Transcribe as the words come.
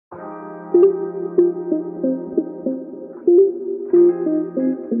G'day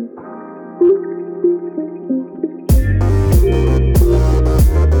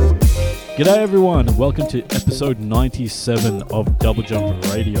everyone, and welcome to episode 97 of Double Jump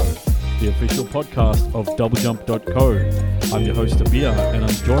Radio, the official podcast of doublejump.co. I'm your host Abir, and I'm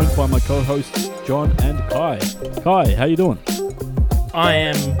joined by my co-hosts John and Kai. Kai, how you doing? I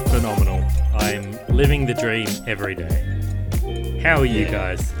am phenomenal. I'm living the dream every day. How are you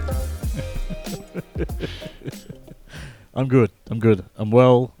guys? I'm good. I'm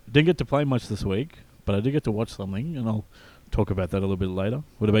well. Didn't get to play much this week, but I did get to watch something, and I'll talk about that a little bit later.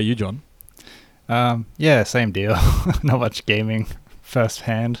 What about you, John? Yeah, same deal. Not much gaming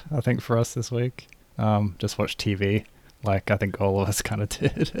firsthand, I think, for us this week. Just watched TV, like I think all of us kind of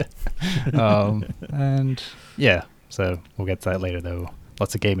did. And yeah, so we'll get to that later, though.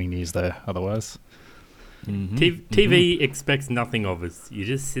 Lots of gaming news, though, otherwise. TV expects nothing of us. You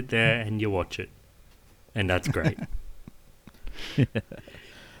just sit there and you watch it. And that's great.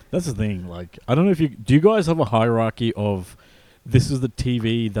 That's the thing. Like, I don't know if do you guys have a hierarchy of this is the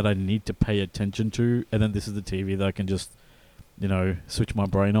TV that I need to pay attention to, and then this is the TV that I can just, switch my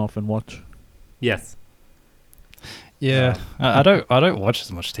brain off and watch? Yes. Yeah, I don't watch as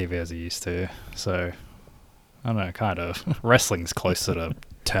much TV as I used to, so I don't know, kind of. Wrestling's closer to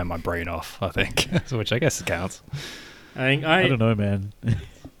turn my brain off, I think, which I guess counts. I don't know, man.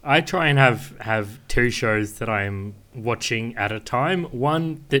 I try and have two shows that I'm watching at a time.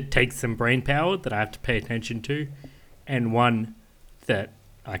 One that takes some brain power that I have to pay attention to, and one that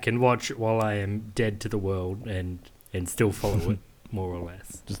I can watch while I am dead to the world and still follow it, more or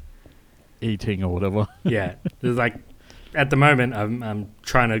less. Just eating or whatever. Yeah. There's like, at the moment, I'm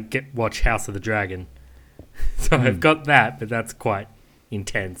trying to watch House of the Dragon. So I've got that, but that's quite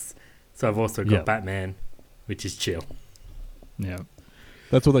intense. So I've also got Batman, which is chill. Yeah.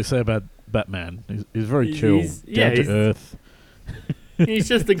 That's what they say about Batman. He's very chill, down to earth. He's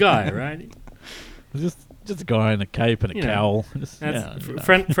just a guy, right? He's just a guy in a cape and a cowl.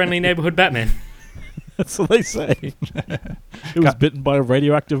 Friendly neighborhood Batman. That's what they say. He was bitten by a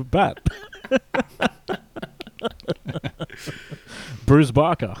radioactive bat. Bruce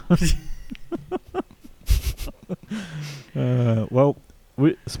Barker. Well,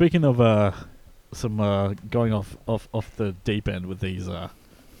 speaking of some going off the deep end with these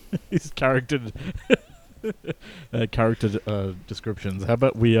these character descriptions, how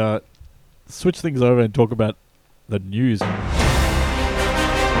about we switch things over and talk about the news.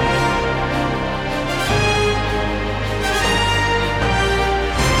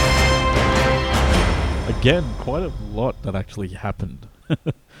 Again, quite a lot that actually happened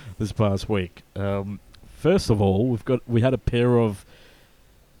this past week. First of all, we had a pair of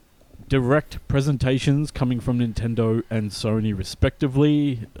direct presentations coming from Nintendo and Sony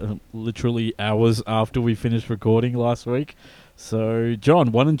respectively, literally hours after we finished recording last week. So,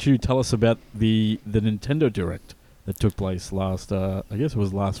 John, why don't you tell us about the Nintendo Direct that took place last, I guess it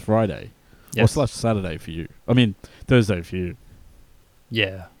was last Friday. Yes. Or / Saturday for you. I mean, Thursday for you.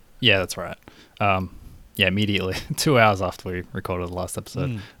 Yeah, that's right. Immediately, 2 hours after we recorded the last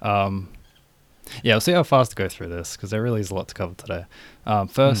episode. We'll see how fast to go through this, because there really is a lot to cover today.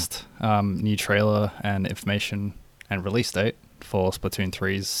 First, new trailer and information and release date for Splatoon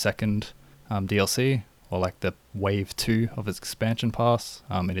 3's second DLC, or like the Wave 2 of its expansion pass.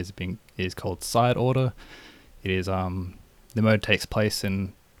 It is called Side Order. It is the mode takes place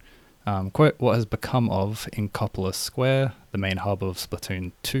in quote what has become of Inkopolis Square, the main hub of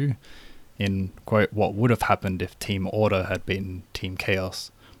Splatoon 2, in quote what would have happened if Team Order had been Team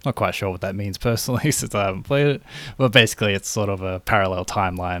Chaos. Not quite sure what that means personally since I haven't played it, but basically it's sort of a parallel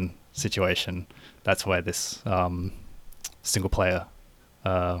timeline situation. That's where this single player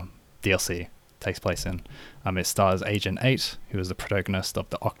DLC takes place in. It stars Agent 8, who is the protagonist of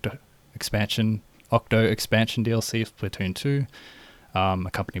the Octo expansion DLC of Splatoon 2,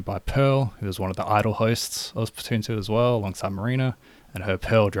 accompanied by Pearl, who is one of the idle hosts of Splatoon 2 as well, alongside Marina, and her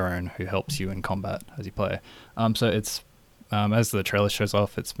Pearl drone, who helps you in combat as you play. So it's as the trailer shows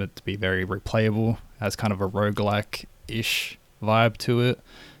off, it's meant to be very replayable, has kind of a roguelike-ish vibe to it.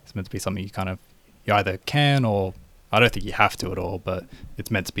 It's meant to be something you either can, or I don't think you have to at all, but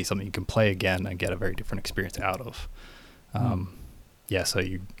it's meant to be something you can play again and get a very different experience out of. And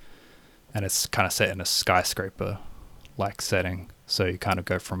it's kind of set in a skyscraper-like setting, so you kind of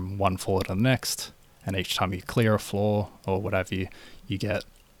go from one floor to the next, and each time you clear a floor or whatever, you get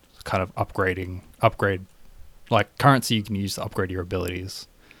kind of upgrade like currency you can use to upgrade your abilities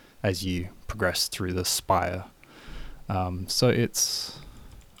as you progress through the spire. So it's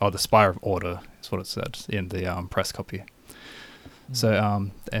the Spire of Order is what it said in the press copy.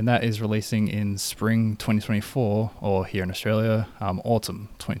 So, and that is releasing in spring 2024, or here in Australia, autumn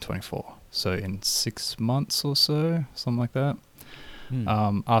 2024. So in 6 months or so, something like that.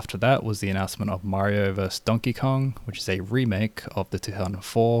 After that was the announcement of Mario vs. Donkey Kong, which is a remake of the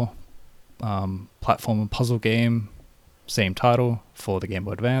 2004 platform and puzzle game, same title for the Game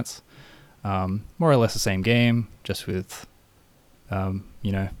Boy Advance. More or less the same game, just with,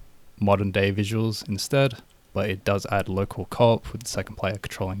 modern day visuals instead. But it does add local co-op with the second player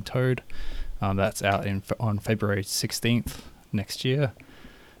controlling Toad. That's out on February 16th next year.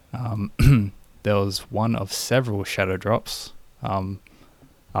 There was one of several shadow drops.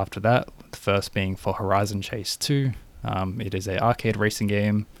 After that, the first being for Horizon Chase 2. It is a arcade racing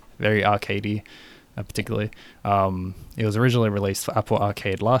game, very arcadey, particularly. It was originally released for Apple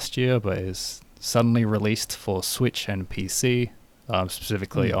Arcade last year, but is suddenly released for Switch and PC,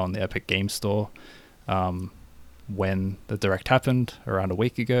 specifically on the Epic Game Store, when the Direct happened around a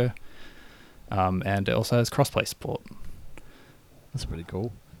week ago. And it also has crossplay support. That's pretty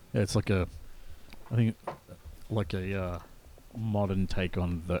cool. Yeah, it's like a modern take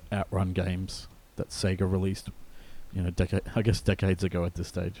on the Outrun games that Sega released, decades ago at this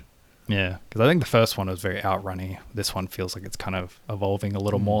stage. Yeah, because I think the first one was very outrunny. This one feels like it's kind of evolving a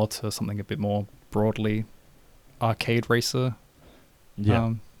little more to something a bit more broadly arcade racer.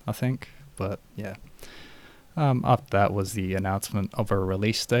 Yeah, I think. But yeah. After that was the announcement of a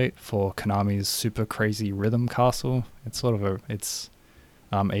release date for Konami's Super Crazy Rhythm Castle. It's sort of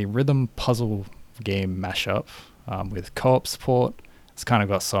a rhythm puzzle game mashup with co-op support. It's kind of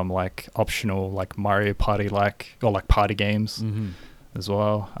got some like optional like Mario Party or like party games as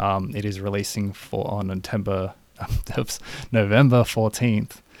well. It is releasing on November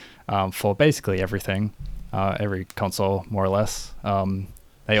 14th for basically everything, every console more or less.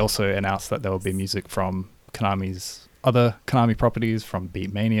 They also announced that there will be music from Konami's other Konami properties from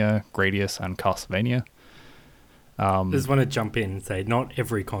Beatmania, Gradius, and Castlevania. I just want to jump in and say, not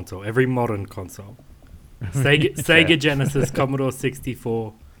every console, every modern console. Sega Genesis, Commodore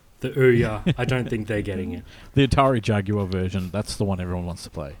 64, the Ouya, I don't think they're getting it. The Atari Jaguar version, that's the one everyone wants to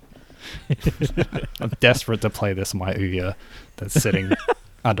play. I'm desperate to play this on my Ouya that's sitting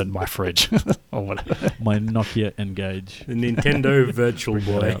under my fridge or whatever. My Nokia Engage. The Nintendo Virtual Bring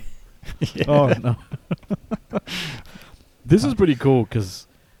it Boy. out. Oh, no. This is pretty cool because,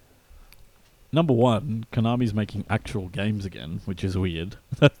 number one, Konami's making actual games again, which is weird.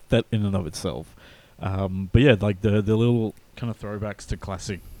 that in and of itself. But yeah, like the little kind of throwbacks to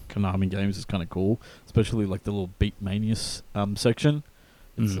classic Konami games is kind of cool, especially like the little Beatmania section.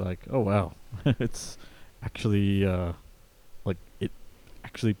 It's like, oh wow, it's actually it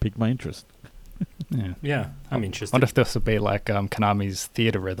actually piqued my interest. Yeah, I'm interested. I wonder if this would be like Konami's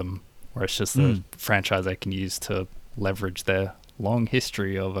Theater Rhythm, where it's just a franchise they can use to leverage their long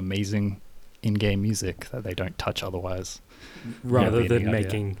history of amazing in-game music that they don't touch otherwise. Rather than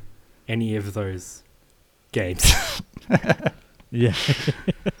making any of those games. Yeah.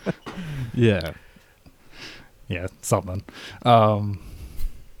 Yeah. Yeah, something.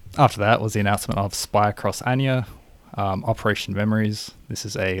 After that was the announcement of Spy Across Anya, Operation Memories. This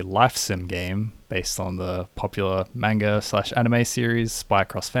is a life sim game based on the popular manga/anime series Spy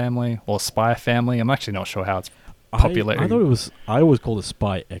Across Family or Spy Family. I'm actually not sure how it's popular. I thought it was. I always called it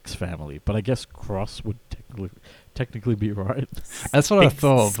Spy X Family, but I guess Cross would technically be right. That's what I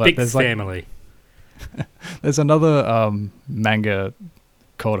thought. But there's like Family. there's another manga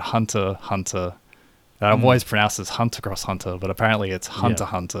called Hunter x Hunter that I've always pronounced as Hunter Cross Hunter, but apparently it's Hunter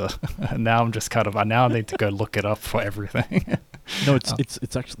x Hunter. And now I'm just I now need to go look it up for everything. No, it's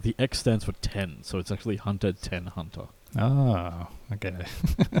actually the X stands for 10, so it's actually Hunter 10 Hunter. Oh, okay.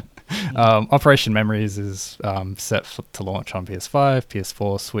 Operation Memories is set to launch on PS5,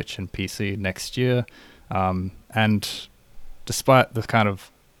 PS4, Switch, and PC next year. And despite the kind of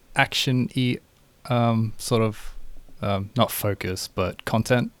action-y sort of not focus, but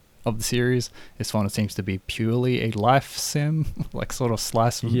content of the series, this one seems to be purely a life sim, like sort of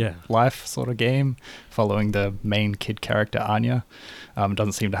slice of life sort of game, following the main kid character Anya. It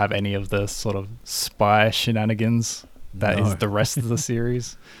doesn't seem to have any of the sort of spy shenanigans that is the rest of the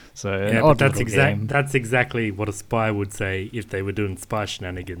series. So yeah, but that's exactly what a spy would say if they were doing spy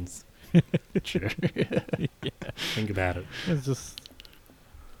shenanigans. True. Think about it. It's just,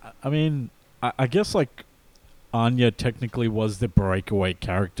 I mean, I guess like Anya technically was the breakaway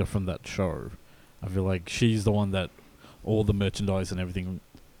character from that show. I feel like she's the one that all the merchandise and everything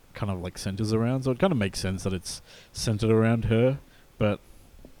kind of like centers around. So it kind of makes sense that it's centered around her. But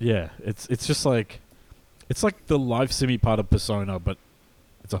yeah, it's just like, it's like the live simmy part of Persona, but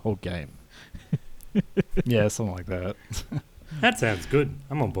it's a whole game. Yeah, something like that. That sounds good.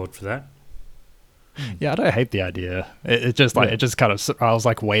 I'm on board for that. Yeah, I don't hate the idea. It just like Yeah. it just kind of. I was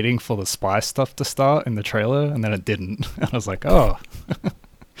like waiting for the spy stuff to start in the trailer, and then it didn't. And I was like, oh,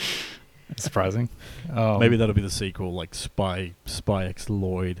 surprising. Maybe that'll be the sequel, like Spy X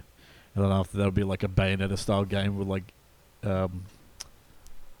Lloyd, and then after that'll be like a Bayonetta style game with like, oh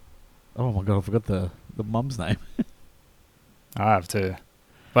my god, I forgot the mum's name. I have to,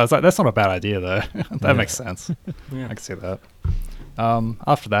 but it's like that's not a bad idea though. That Yeah. makes sense. Yeah. I can see that.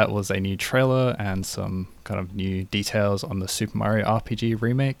 After that was a new trailer and some kind of new details on the Super Mario RPG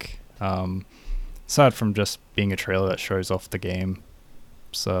remake. Aside from just being a trailer that shows off the game,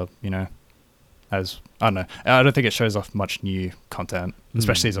 so as I don't know, I don't think it shows off much new content,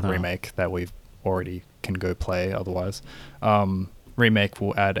 especially as a no. remake that we've already can go play. Otherwise, remake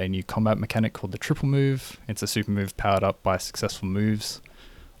will add a new combat mechanic called the triple move. It's a super move powered up by successful moves,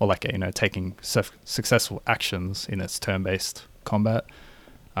 or like taking successful actions in its turn-based combat.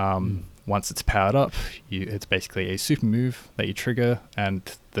 Once it's powered up, it's basically a super move that you trigger,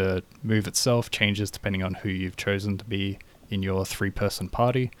 and the move itself changes depending on who you've chosen to be in your 3-person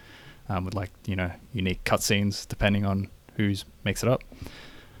party, with unique cutscenes depending on who makes it up.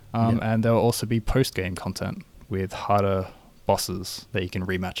 And there will also be post-game content with harder bosses that you can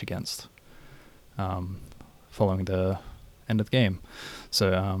rematch against following the end of the game.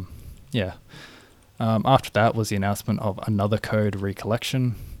 So after that was the announcement of Another Code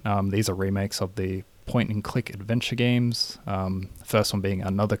Recollection. These are remakes of the point-and-click adventure games. The first one being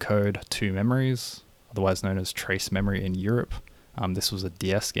Another Code 2 Memories, otherwise known as Trace Memory in Europe. This was a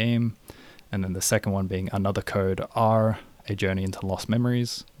DS game. And then the second one being Another Code R, A Journey into Lost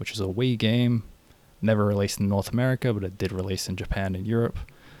Memories, which is a Wii game. Never released in North America, but it did release in Japan and Europe.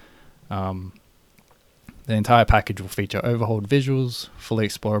 The entire package will feature overhauled visuals, fully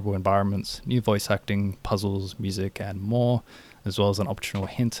explorable environments, new voice acting, puzzles, music, and more, as well as an optional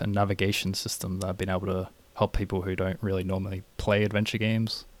hint and navigation system that I've been able to help people who don't really normally play adventure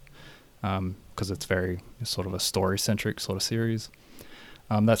games, because it's very sort of a story-centric sort of series.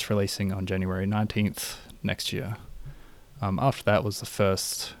 That's releasing on January 19th next year. After that was the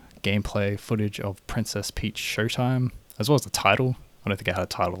first gameplay footage of Princess Peach Showtime, as well as the title. I don't think I had a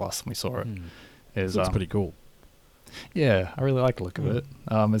title last time we saw it. Looks pretty cool. Yeah, I really like the look of it.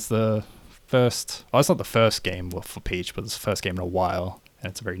 It's the first... Oh, it's not the first game for Peach, but it's the first game in a while, and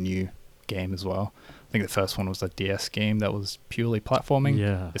it's a very new game as well. I think the first one was a DS game that was purely platforming.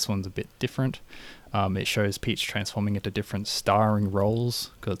 Yeah. This one's a bit different. It shows Peach transforming into different starring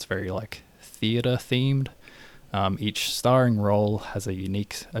roles, because it's very theater themed. Each starring role has a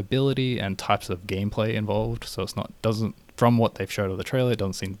unique ability and types of gameplay involved, so doesn't from what they've showed of the trailer, it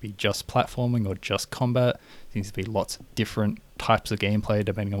doesn't seem to be just platforming or just combat. It seems to be lots of different types of gameplay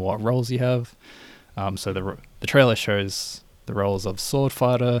depending on what roles you have. So the trailer shows the roles of sword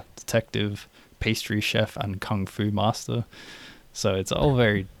fighter, detective, pastry chef, and kung fu master. So it's all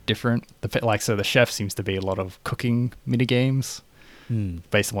very different. So the chef seems to be a lot of cooking mini games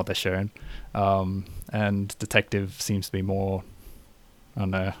based on what they're showing. And detective seems to be more, I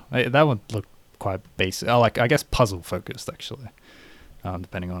don't know, that one looked quite basic. I guess puzzle focused actually,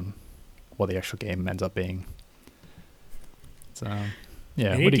 depending on what the actual game ends up being. So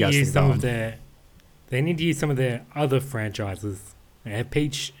yeah, They what need do you to guys use think some of of that their. They need to use some of their other franchises.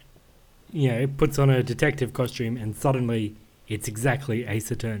 Peach, puts on a detective costume and suddenly it's exactly Ace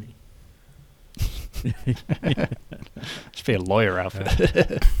Attorney. Should be a lawyer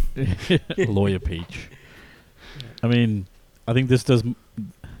outfit. Lawyer Peach. I mean, I think this does.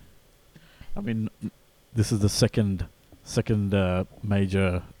 This is the second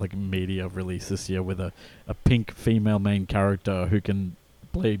major media release this year with a pink female main character who can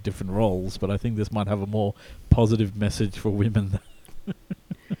play different roles. But I think this might have a more positive message for women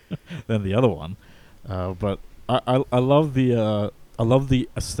than the other one. But I love the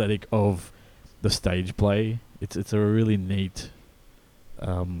aesthetic of the stage play. It's a really neat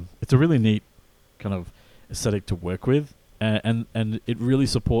kind of aesthetic to work with, and it really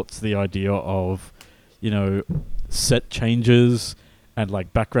supports the idea of set changes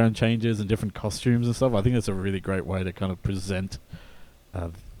and background changes and different costumes and stuff. I think that's a really great way to kind of present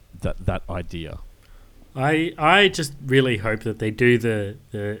that idea. I just really hope that they do the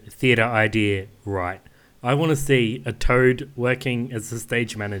theatre idea right. I want to see a Toad working as a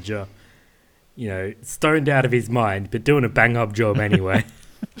stage manager, stoned out of his mind, but doing a bang-up job anyway.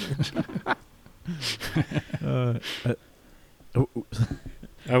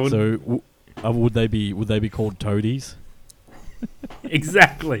 Would they be called Toadies?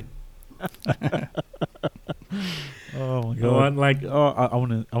 Exactly. Oh my god! I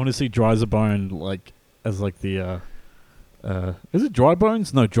want to see Dryzerbone as the Is it Dry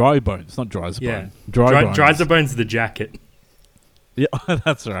Bones? No, Dry Bones, not Dry's Yeah. Bone. Dry Bones. Dry Bones the jacket. Yeah,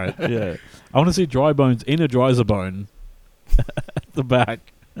 that's right. Yeah, I want to see Dry Bones in a Dryzer Bone at the back,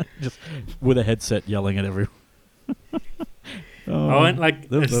 just with a headset yelling at everyone. I want like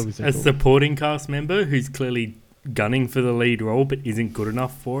that'd be so a cool. supporting cast member who's clearly gunning for the lead role but isn't good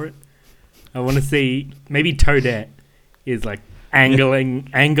enough for it. I want to see maybe Toadette is like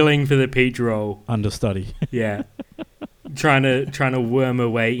angling for the Peach role. Understudy. Yeah. trying to worm her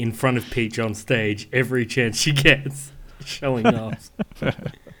way in front of Peach on stage every chance she gets, showing off.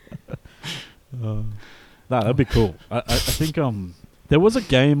 That'd be cool. I think there was a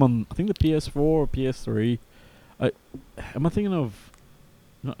game on, I think, the PS4 or PS3. Am I thinking of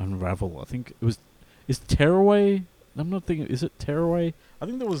not Unravel? I think it was. Is Tearaway? I'm not thinking. Is it Tearaway? I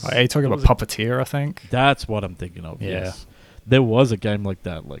think there was. Are you talking there about was Puppeteer, I think? That's what I'm thinking of. Yeah. Yes. There was a game like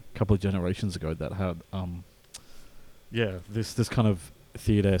that, like a couple of generations ago, that had this kind of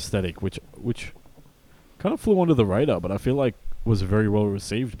theater aesthetic, which kind of flew under the radar, but I feel like was very well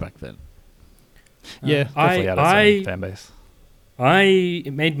received back then. Yeah, definitely had its own fan base.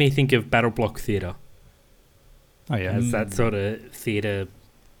 It made me think of Battle Block Theatre Oh, yeah. as that sort of theatre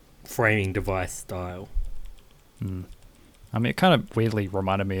framing device style. Mm. I mean, it kind of weirdly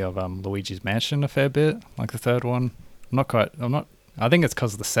reminded me of Luigi's Mansion a fair bit, like the third one. I think it's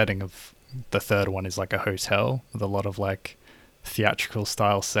because the setting of the third one is like a hotel with a lot of like theatrical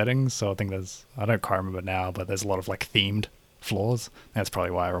style settings. So I think I don't quite remember now, but there's a lot of like themed floors. That's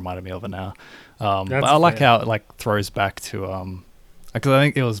probably why it reminded me of it now. But I like how it like throws back to, because I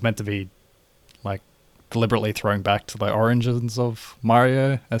think it was meant to be like deliberately throwing back to the origins of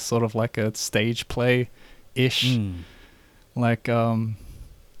Mario as sort of like a stage play-ish. Like thing.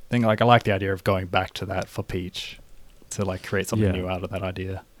 Like I like the idea of going back to that for Peach to like create something new out of that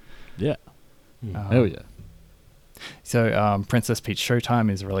idea. Yeah. Mm. Hell yeah. So Princess Peach Showtime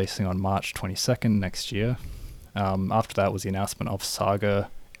is releasing on March 22nd next year. After that was the announcement of Saga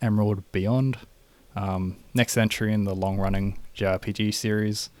Emerald Beyond. Next entry in the long-running JRPG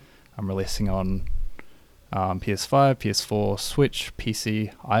series. I'm releasing on PS5, PS4, Switch,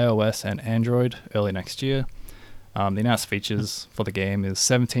 PC, iOS, and Android early next year. The announced features for the game is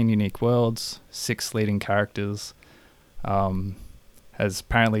 17 unique worlds, 6 leading characters. Has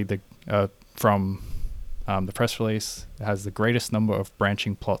apparently from the press release, it has the greatest number of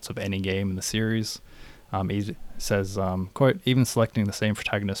branching plots of any game in the series. It says, quote, even selecting the same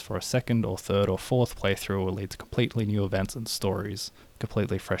protagonist for a second or third or fourth playthrough will lead to completely new events and stories,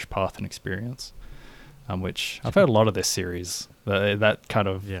 completely fresh path and experience. Which I've heard a lot of this series. That kind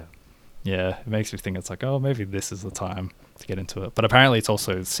of, yeah, it makes me think it's like, oh, maybe this is the time to get into it. But apparently it's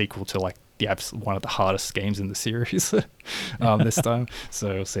also a sequel to like one of the hardest games in the series this time.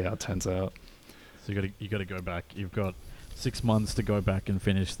 So we'll see how it turns out. So you got to go back. You've got 6 months to go back and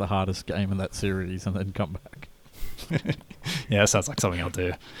finish the hardest game in that series, and then come back. Yeah, that sounds like something I'll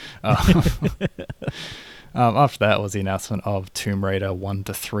do. After that was the announcement of Tomb Raider 1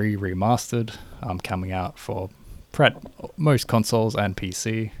 to 3 Remastered, coming out for most consoles and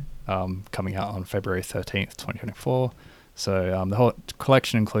PC, coming out on February 13th, 2024. So the whole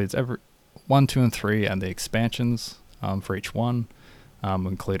collection includes 1, 2, and 3, and the expansions for each one.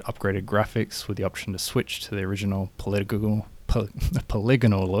 Include upgraded graphics with the option to switch to the original polygonal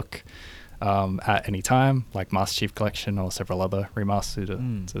look at any time, like Master Chief Collection or several other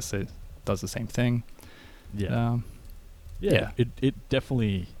remastered does the same thing. Yeah. It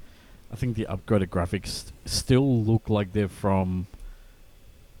definitely, I think the upgraded graphics still look like they're from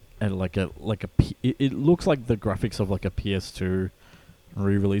and it looks like the graphics of like a PS2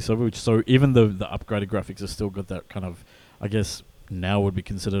 re-release of it, which, so even though the upgraded graphics have still got that kind of, I guess now would be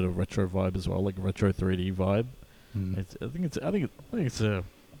considered a retro vibe as well, like a retro 3D vibe.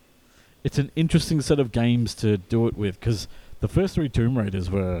 It's an interesting set of games to do it with, because the first 3 Tomb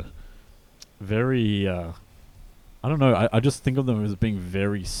Raiders were very I don't know, I just think of them as being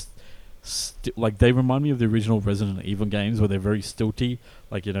very like they remind me of the original Resident Evil games, where they're very stilty,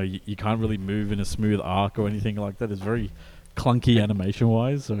 like, you know, you can't really move in a smooth arc or anything like that. It's very clunky animation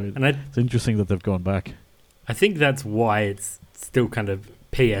wise, so it's interesting that they've gone back. I think that's why it's still kind of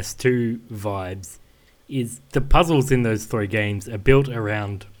PS2 vibes, is the puzzles in those 3 games are built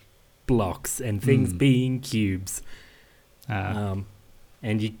around blocks and things being cubes. And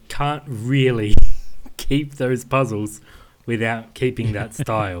you can't really keep those puzzles without keeping that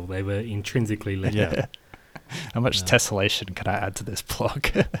style. They were intrinsically linked. Yeah. How much tessellation can I add to this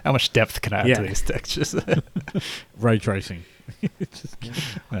block? How much depth can I add to these textures? Ray tracing.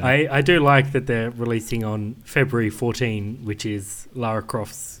 I do like that they're releasing on February 14, which is Lara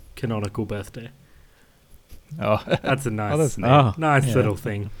Croft's canonical birthday. Oh, That's a nice, that's neat. Oh, nice Yeah. little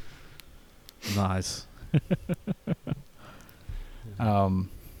thing. nice.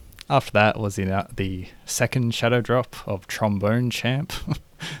 After that was the second shadow drop of Trombone Champ,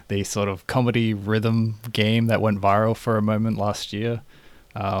 the sort of comedy rhythm game that went viral for a moment last year,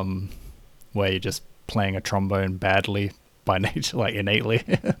 where you're just playing a trombone badly by nature, like innately.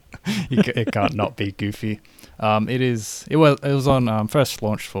 It can't not be goofy. It was on first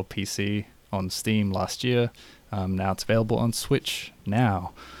launched for PC on Steam last year. Now it's available on Switch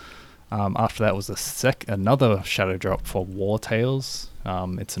now. After that was another shadow drop for War Tales.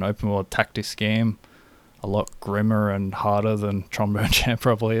 It's an open world tactics game, a lot grimmer and harder than Trombone Champ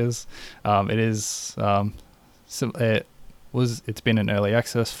probably is. It's been in early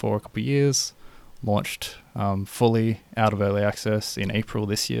access for a couple of years, launched fully out of early access in April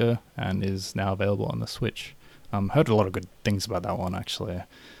this year, and is now available on the Switch. Heard a lot of good things about that one actually.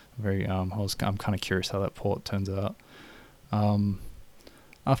 I'm kind of curious how that port turns out.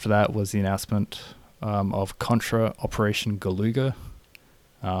 After that was the announcement of Contra Operation Galuga,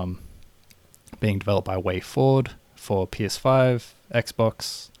 being developed by WayForward for PS5,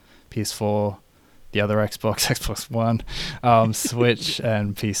 Xbox, PS4, the other Xbox, Xbox One, Switch,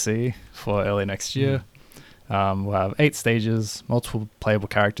 and PC for early next year. We'll have 8 stages, multiple playable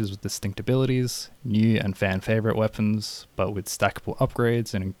characters with distinct abilities, new and fan favorite weapons, but with stackable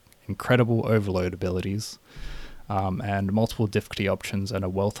upgrades and incredible overload abilities. And multiple difficulty options and a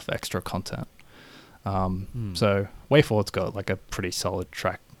wealth of extra content. So WayForward's got like a pretty solid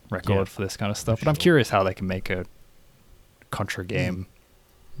track record for this kind of stuff. But I'm curious how they can make a Contra game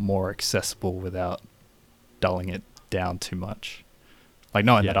more accessible without dulling it down too much. Like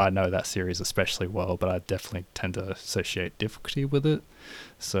knowing that I know that series especially well, but I definitely tend to associate difficulty with it.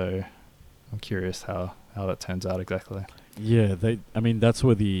 So I'm curious how that turns out exactly. Yeah, that's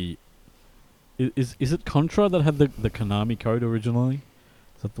where the... Is it Contra that had the Konami code originally?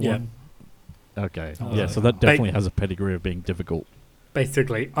 Is that the one? Okay. So that definitely has a pedigree of being difficult.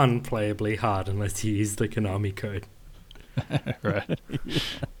 Basically, unplayably hard unless you use the Konami code. Right.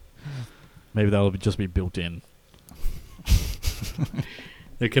 Maybe that'll just be built in.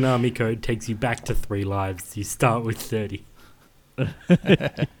 The Konami code takes you back to 3 lives. You start with 30.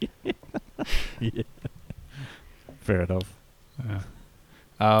 Yeah. Fair enough.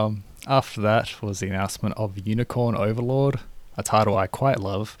 After that was the announcement of Unicorn Overlord, a title I quite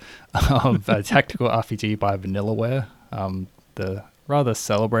love, a tactical RPG by Vanillaware, the rather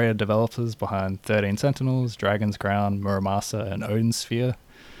celebrated developers behind 13 Sentinels, Dragon's Crown, Muramasa, and Odin Sphere.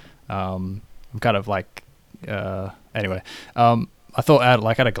 I'm kind of like... anyway, I thought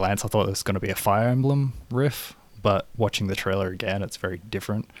at a glance, I thought it was going to be a Fire Emblem riff, but watching the trailer again, it's very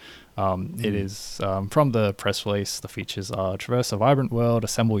different. It is, from the press release, the features are traverse a vibrant world,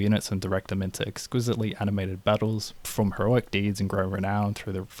 assemble units and direct them into exquisitely animated battles, perform heroic deeds and grow renown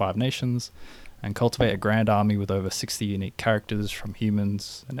through the 5 nations, and cultivate a grand army with over 60 unique characters from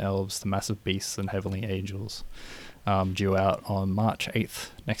humans and elves to massive beasts and heavenly angels. Due out on March 8th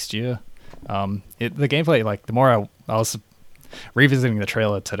next year. The gameplay, like, the more I was revisiting the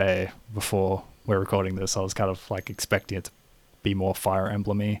trailer today before we're recording this, I was kind of like expecting it to be more Fire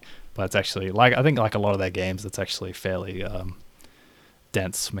Emblem-y, but it's actually, like, I think like a lot of their games, it's actually fairly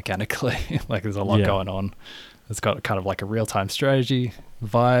dense mechanically. Like there's a lot going on. It's got kind of like a real-time strategy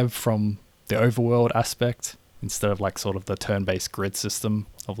vibe from the overworld aspect instead of like sort of the turn-based grid system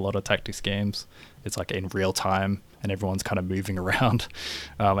of a lot of tactics games. It's like in real time and everyone's kind of moving around,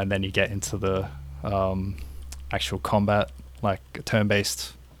 and then you get into the actual combat, like a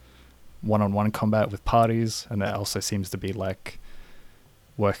turn-based one-on-one combat with parties, and that also seems to be like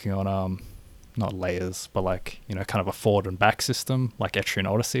working on not layers, but like, you know, kind of a forward and back system like Etrian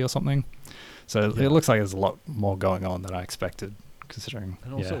Odyssey or something. So it looks like there's a lot more going on than I expected, considering.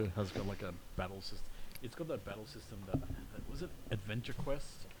 And also it has got like a battle system. It's got that battle system that was it Adventure Quest?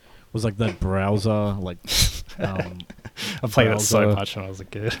 Was like that browser, like I played it so much when I was a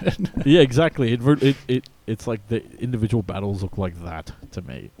kid. Yeah, exactly. It's like the individual battles look like that to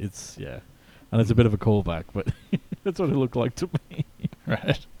me. It's and it's a bit of a callback, but that's what it looked like to me.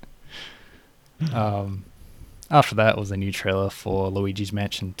 Right. After that was a new trailer for Luigi's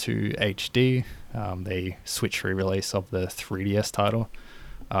Mansion 2 HD, the Switch re-release of the 3DS title.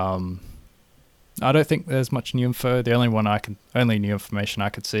 I don't think there's much new info. The only new information I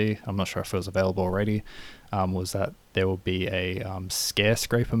could see, I'm not sure if it was available already, was that there will be a scare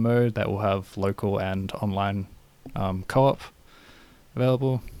scraper mode that will have local and online co-op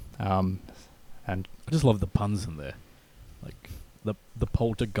available. And I just love the puns in there, like the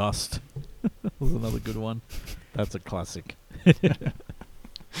poltergust was another good one. That's a classic.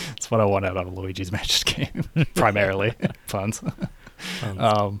 It's what I want out of a Luigi's Mansion game, primarily puns.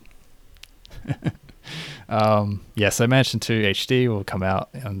 Yeah, so Mansion 2 HD will come out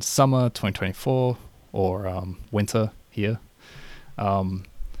in summer 2024 or winter here.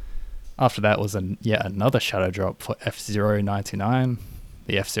 After that was yet another shadow drop for F-Zero 99,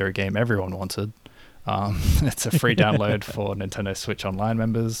 the F-Zero game everyone wanted. It's a free download for Nintendo Switch Online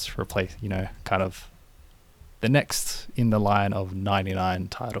members. Replace, kind of the next in the line of 99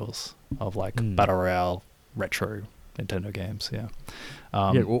 titles of like Battle Royale retro Nintendo games. Yeah.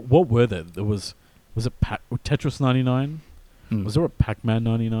 What were there? Was it Tetris 99? Was there a Pac-Man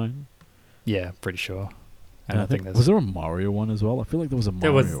 99? Yeah, pretty sure. And I think was there a Mario one as well? I feel like there was a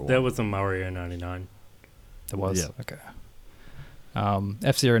Mario one. There was a Mario 99. There was? Yeah. Okay.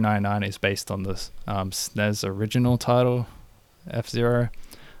 F-Zero 99 is based on the SNES original title, F-Zero.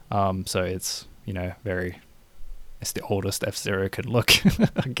 So it's, it's the oldest F-Zero could look,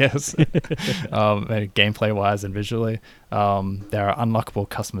 I guess, gameplay-wise and visually. There are unlockable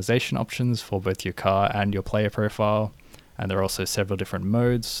customization options for both your car and your player profile. And there are also several different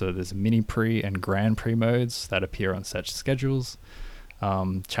modes. So there's Mini Pre and Grand Prix modes that appear on such schedules.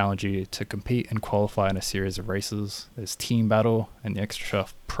 Challenge you to compete and qualify in a series of races. There's Team Battle and the Extra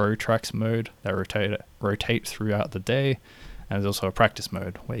Pro Tracks mode that rotate throughout the day. And there's also a practice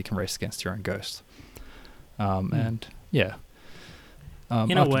mode where you can race against your own ghost. And yeah.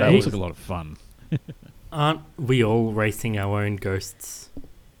 In a way, it looks like a lot of fun. Aren't we all racing our own ghosts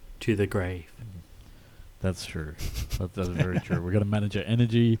to the grave? That's true. That's very true. We've got to manage our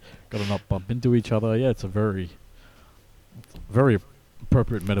energy, got to not bump into each other. Yeah, it's a very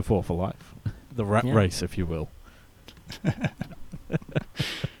appropriate metaphor for life. The rat race, if you will.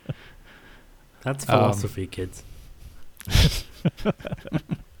 That's philosophy, kids.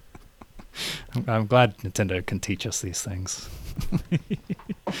 I'm glad Nintendo can teach us these things.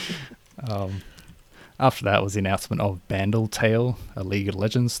 After that was the announcement of Bandle Tale, a League of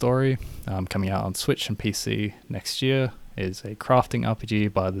Legends story, coming out on Switch and PC next year. It is a crafting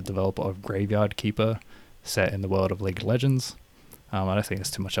RPG by the developer of Graveyard Keeper, set in the world of League of Legends. I don't think there's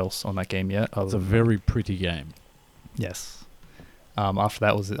too much else on that game yet. It's a very pretty game. Yes. After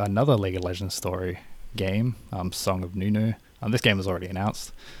that was another League of Legends story game, Song of Nunu. This game was already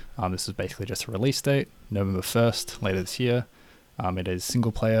announced. This is basically just a release date, November 1st, later this year. It is a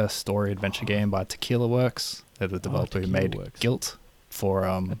single-player story adventure game by Tequila Works. They're the developer who made Guilt for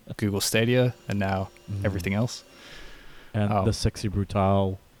Google Stadia and now everything else. And the Sexy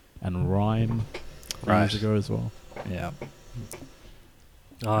Brutale and Rhyme years ago as well. Yeah.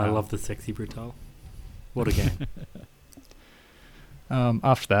 Oh, I love the Sexy Brutale. What a game.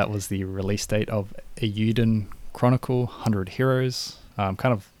 After that was the release date of Eiyuden Chronicle 100 Heroes.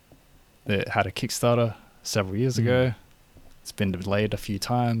 It had a Kickstarter several years ago. It's been delayed a few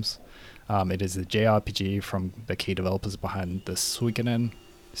times. It is a JRPG from the key developers behind the Suikoden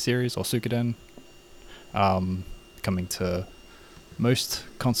series, or Suikoden, coming to most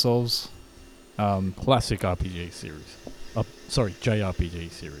consoles. Classic RPG series. JRPG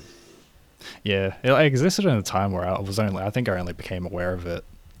series. Yeah, it existed in a time where I think I only became aware of it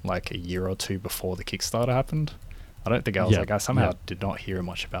like a year or two before the Kickstarter happened. I don't think I was I somehow did not hear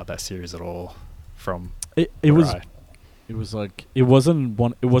much about that series at all from it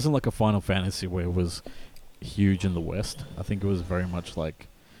wasn't like a Final Fantasy where it was huge in the West. I think it was very much like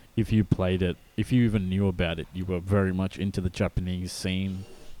if you played it, if you even knew about it, you were very much into the Japanese scene.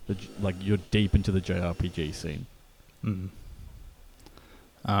 Like you're deep into the JRPG scene.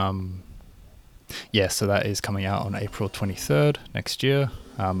 Yeah, so that is coming out on April 23rd next year.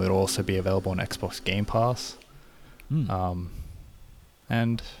 It'll also be available on Xbox Game Pass.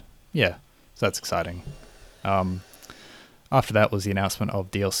 And yeah, so that's exciting. After that was the announcement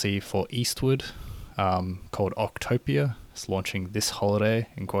of DLC for Eastward, called Octopia. It's launching this holiday,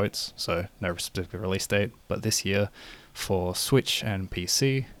 in quotes, so no specific release date, but this year for Switch and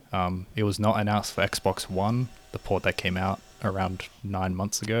PC. It was not announced for Xbox One, the port that came out around 9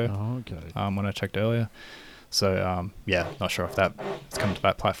 months ago. Oh, okay. When I checked earlier. So, yeah, not sure if it's coming to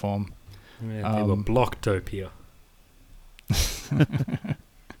that platform. Yeah, they were Blocktopia.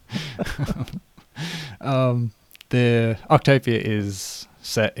 The Octopia is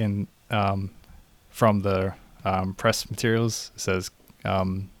set in from the press materials. It says,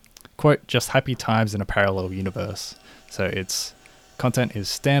 quote, just happy times in a parallel universe. So its content is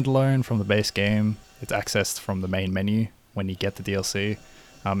standalone from the base game. It's accessed from the main menu when you get the DLC.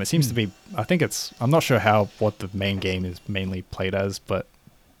 It seems to be, I'm not sure what the main game is mainly played as, but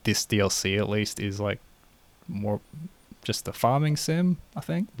this DLC at least is like more just a farming sim, I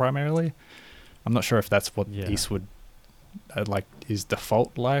think, primarily. I'm not sure if that's what Eastward like is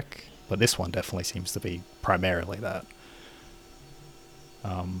default like, but this one definitely seems to be primarily that.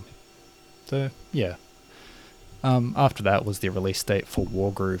 So yeah. After that was the release date for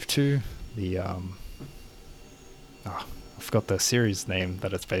Wargroove 2. I forgot the series name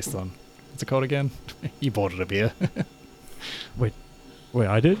that it's based on. What's it called again? You bought it a beer. Wait,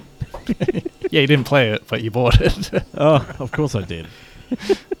 I did? Yeah, you didn't play it, but you bought it. Oh, of course I did.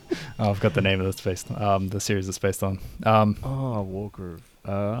 I've got the name of it's based on, the series it's based on. Wargroove.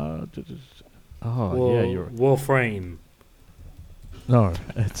 Yeah, you're right. Warframe. No,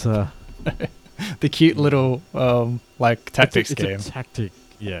 it's The cute little like tactics it's game. a tactic.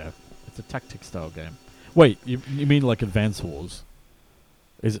 Yeah, it's a tactic style game. Wait, you mean like Advance Wars?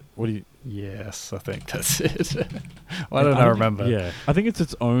 Is it? What do you? Yes, I think that's it. Why don't I remember? Yeah, I think it's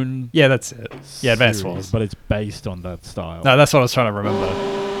its own. Yeah, that's it. Yeah, Advance series, Wars. but it's based on that style. No, that's what I was trying to remember.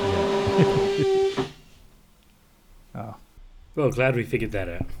 Yeah. Oh. Well, glad we figured that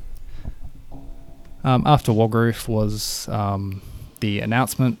out. After Wargroove was the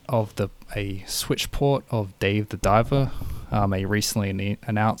announcement of a Switch port of Dave the Diver, a recently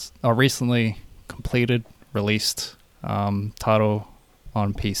completed, released title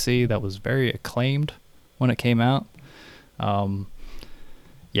on PC that was very acclaimed when it came out. So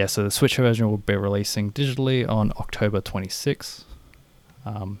the Switch version will be releasing digitally on October 26th.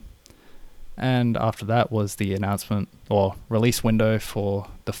 And after that was the announcement or release window for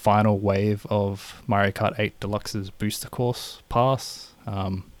the final wave of Mario Kart 8 Deluxe's Booster Course Pass.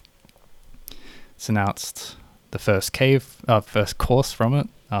 It's announced the first course from it,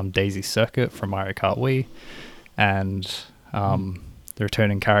 Daisy Circuit from Mario Kart Wii, and the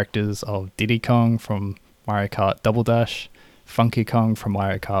returning characters of Diddy Kong from Mario Kart Double Dash, Funky Kong from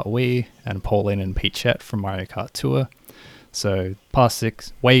Mario Kart Wii, and Pauline and Peachette from Mario Kart Tour. So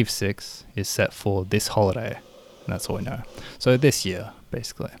Wave 6 is set for this holiday, and that's all we know. So this year,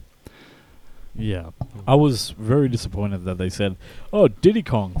 basically. Yeah, I was very disappointed that they said, "Oh, Diddy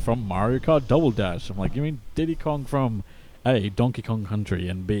Kong from Mario Kart Double Dash." I'm like, you mean Diddy Kong from A, Donkey Kong Country,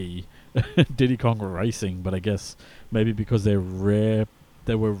 and B, Diddy Kong Racing? But I guess maybe because they were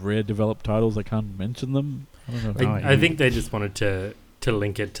rare developed titles, I can't mention them. I don't know. I think they just wanted to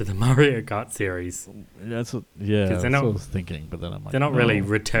link it to the Mario Kart series. That's what they're I not- was thinking, but then I'm like, They're not really no.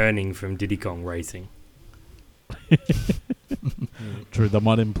 returning from Diddy Kong Racing. True, that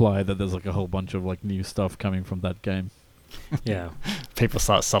might imply that there's like a whole bunch of like new stuff coming from that game. Yeah. People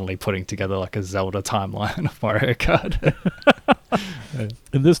start suddenly putting together like a Zelda timeline of Mario Kart.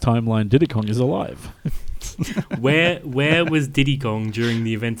 In this timeline, Diddy Kong is alive. Where was Diddy Kong during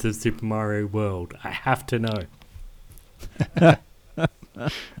the events of Super Mario World? I have to know.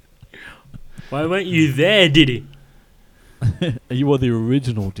 Why weren't you there, Diddy? You are the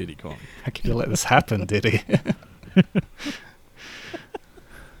original Diddy Kong. How could you let this happen, Diddy?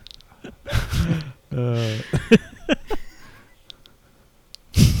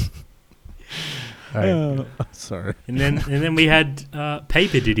 Sorry. And then we had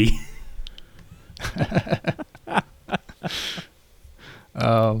Paper Diddy.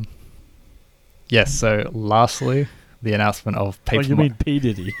 Yes, so lastly, the announcement of Paper Oh, you mean P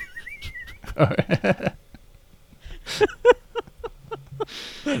Diddy?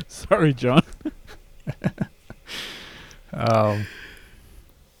 Sorry, John. What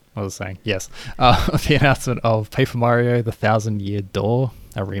was I saying? Yes. The announcement of Paper Mario The 1,000-Year Door,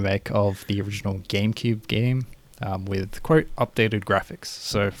 a remake of the original GameCube game with, quote, updated graphics.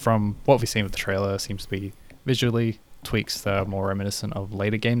 So from what we've seen with the trailer, seems to be visually tweaks that are more reminiscent of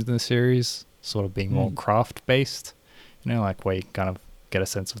later games in the series, sort of being more craft-based. You know, like where you kind of get a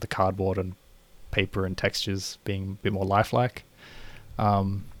sense of the cardboard and paper and textures being a bit more lifelike.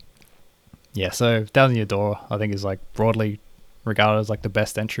 So 1,000-Year Door, I think, is like broadly regarded as like the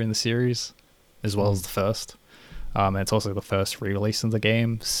best entry in the series, as well as the first. And it's also the first re-release of the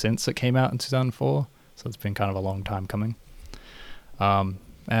game since it came out in 2004, so it's been kind of a long time coming. So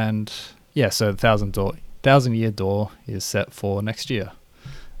the 1,000-Year Door is set for next year,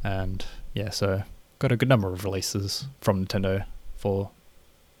 and so got a good number of releases from Nintendo for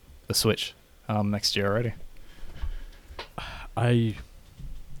the Switch next year already. I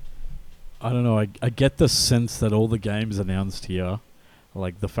don't know. I get the sense that all the games announced here,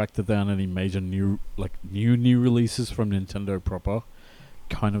 like the fact that there aren't any major new releases from Nintendo proper,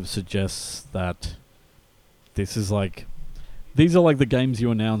 kind of suggests that these are like the games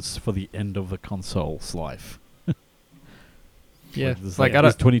you announce for the end of the console's life. Yeah, like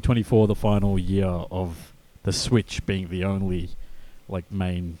is 2024 the final year of the Switch being the only like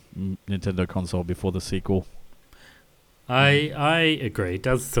main Nintendo console before the sequel? I agree. It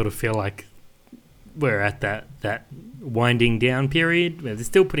does sort of feel like we're at that winding down period where they're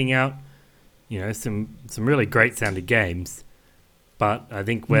still putting out, some really great sounding games, but I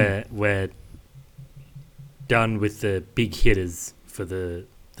think we're done with the big hitters for the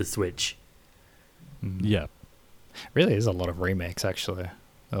Switch. Yeah. Really is a lot of remakes, actually.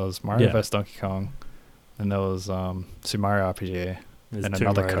 There was Mario vs. Donkey Kong, and there was Super Mario RPG, There's and Tomb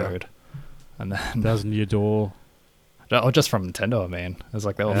another Raider. Code. And then, Thousand Year Door. just from Nintendo, I mean. There's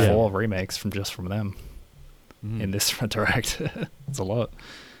like, there were 4 remakes from them in this direct. It's a lot.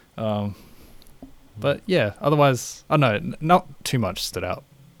 But yeah, otherwise, I don't know, not too much stood out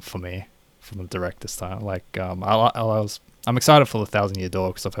for me from the direct this time. Like, I'm excited for the Thousand Year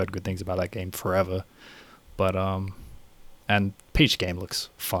Door because I've heard good things about that game forever. But and Peach game looks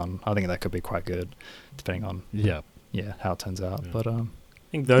fun. I think that could be quite good, depending on how it turns out. Yeah. But I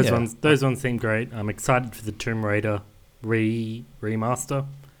think those ones seem great. I'm excited for the Tomb Raider remaster,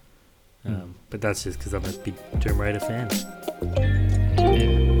 but that's just because I'm a big Tomb Raider fan. yeah.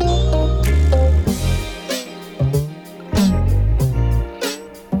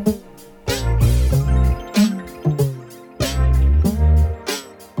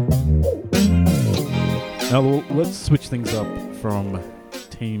 Now let's switch things up from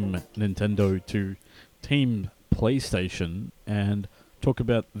Team Nintendo to Team PlayStation and talk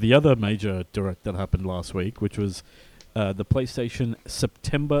about the other major direct that happened last week, which was the PlayStation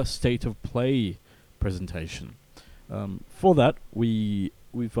September State of Play presentation. For that, we've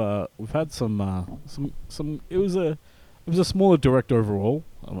had some. It was a smaller direct overall,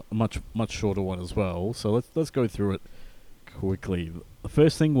 a much shorter one as well. So let's go through it quickly. The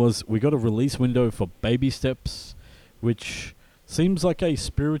first thing was we got a release window for Baby Steps, which seems like a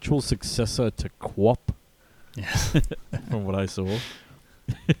spiritual successor to QWOP, from what I saw.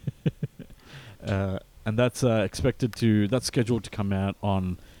 And that's scheduled to come out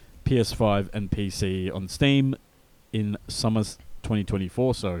on PS5 and PC on Steam in summer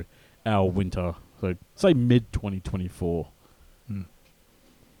 2024, so our winter, so say mid 2024.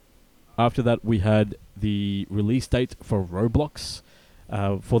 After that, we had the release date for Roblox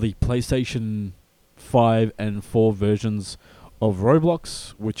for the PlayStation 5 and 4 versions of Roblox,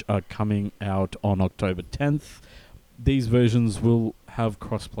 which are coming out on October 10th. These versions will have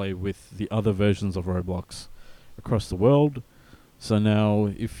crossplay with the other versions of Roblox across the world. So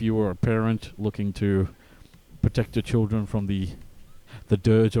now, if you are a parent looking to protect your children from the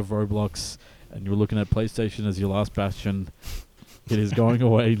dirge of Roblox, and you're looking at PlayStation as your last bastion, it is going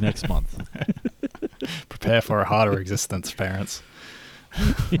away next month. Prepare for a harder existence, parents.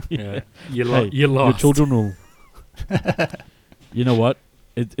 Yeah. You're Hey, lost. your children will... You know what?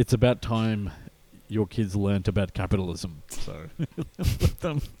 It's about time your kids learnt about capitalism. So let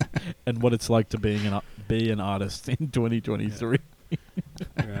them, and what it's like to be an artist in 2023.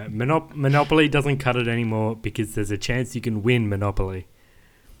 Right. Monopoly doesn't cut it anymore because there's a chance you can win Monopoly.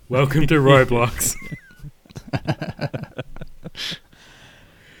 Welcome to Roblox.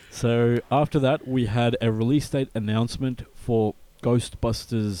 So after that, we had a release date announcement for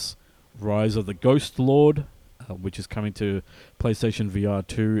Ghostbusters Rise of the Ghost Lord, which is coming to PlayStation VR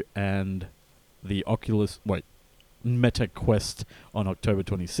 2 and the Meta Quest on October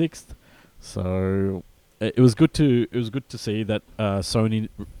 26th. So it was good to see that Sony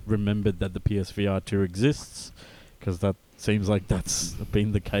remembered that the PSVR 2 exists, because that seems like that's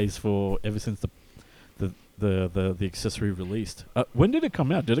been the case for ever since the accessory released. When did it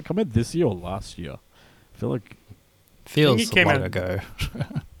come out? Did it come out this year or last year? I feel like Feels came long out- ago.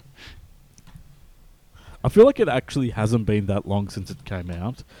 I feel like it actually hasn't been that long since it came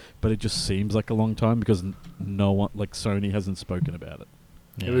out, but it just seems like a long time because no one, like Sony, hasn't spoken about it.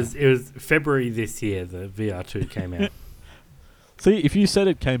 Yeah. It was February this year the VR2 came out. See, if you said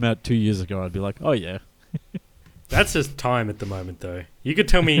it came out 2 years ago, I'd be like, oh yeah. That's just time at the moment, though. You could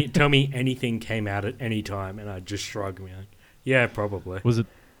tell me anything came out at any time, and I'd just shrug me. Like, yeah, probably. Was it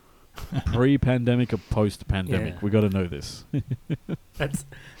pre-pandemic or post-pandemic? Yeah. We got to know this.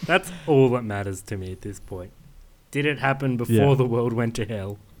 That's all that matters to me at this point. Did it happen before Yeah. the world went to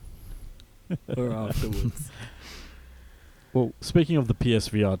hell, or afterwards? Well, speaking of the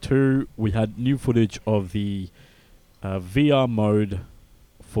PSVR 2, we had new footage of the VR mode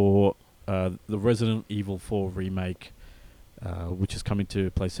for the Resident Evil 4 remake, which is coming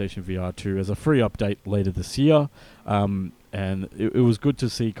to PlayStation VR 2 as a free update later this year. And it was good to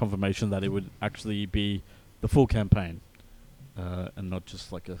see confirmation that it would actually be the full campaign, and not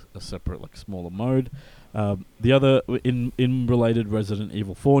just like a separate, like smaller mode. The other in related Resident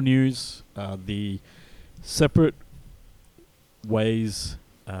Evil 4 news, the separate ways,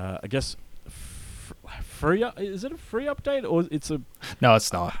 I guess, free. Is it a free update or it's a? No,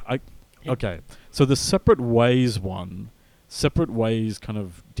 it's not. Okay, so the Separate Ways one, Separate Ways kind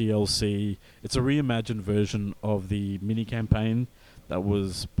of DLC. It's a reimagined version of the mini campaign that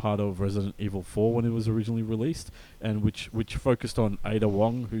was part of Resident Evil 4 when it was originally released, and which focused on Ada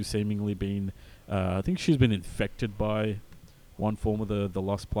Wong, who's seemingly been, I think she's been infected by one form of the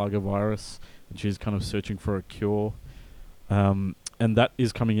Lost Plaga virus, and she's kind of searching for a cure. And that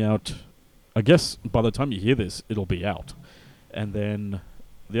is coming out, I guess by the time you hear this, it'll be out. And then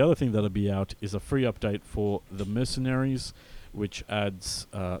the other thing that'll be out is a free update for The Mercenaries, which adds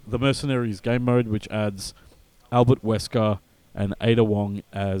the Mercenaries game mode, which adds Albert Wesker and Ada Wong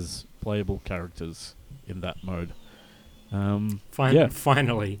as playable characters in that mode. Yeah,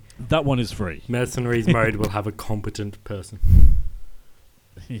 Finally, that one is free. Mercenaries mode will have a competent person.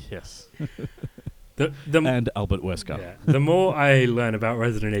 Yes. The And Albert Wesker. Yeah, the more I learn about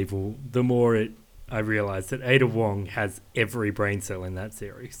Resident Evil, the more I realize that Ada Wong has every brain cell in that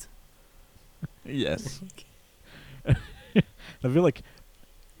series. Yes. I feel like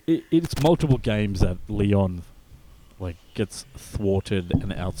it's multiple games that Leon like gets thwarted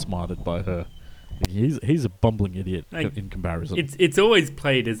and outsmarted by her. He's a bumbling idiot in comparison. It's always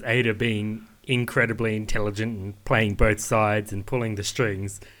played as Ada being incredibly intelligent and playing both sides and pulling the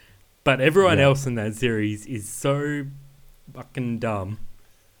strings, but everyone else in that series is so fucking dumb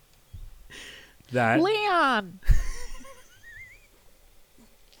that Leon!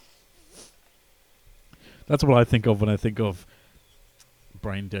 That's what I think of when I think of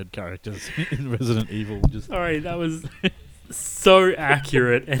brain dead characters in Resident Evil. Sorry, that was so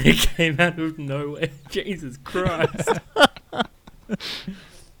accurate, and it came out of nowhere. Jesus Christ!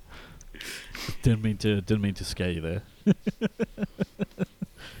 Didn't mean to scare you there.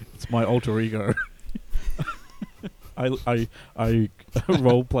 It's my alter ego. I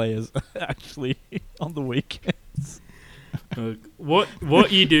role play as actually on the weekends. Look,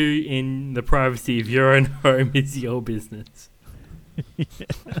 what you do in the privacy of your own home is your business.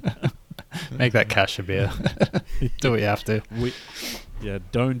 Make that cash a beer. Do what you have to.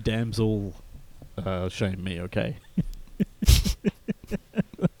 Don't damsel shame me, okay?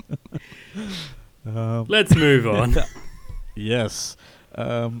 Let's move on. Yes.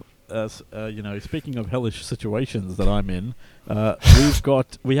 Speaking of hellish situations that I'm in,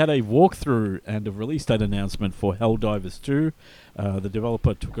 we had a walkthrough and a release date announcement for Helldivers 2. The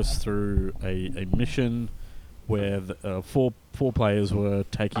developer took us through a mission where four players were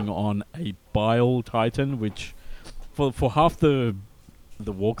taking on a Bile Titan, which for half the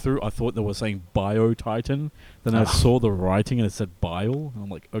walkthrough I thought they were saying Bio Titan. Then I saw the writing and it said Bile. And I'm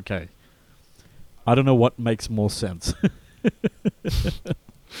like, okay, I don't know what makes more sense.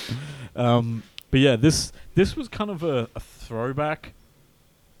 But yeah, this was kind of a throwback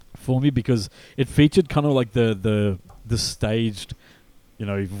for me because it featured kind of like the staged,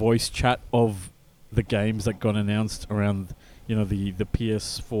 voice chat of the games that got announced around, the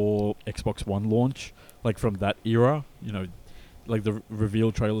PS4, Xbox One launch, like from that era, like the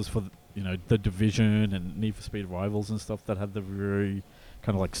reveal trailers for, The Division and Need for Speed Rivals and stuff that had the very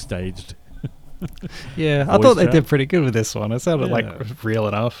kind of like staged. Yeah, I thought they did pretty good with this one. It sounded like real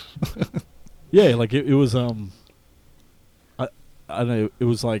enough. Yeah, like it was I don't know, it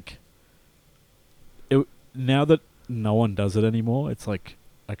was like now that no one does it anymore, it's like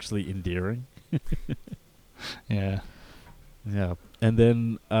actually endearing. Yeah. Yeah. And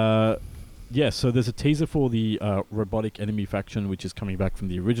then so there's a teaser for the robotic enemy faction which is coming back from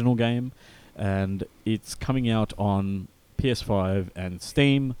the original game, and it's coming out on PS5 and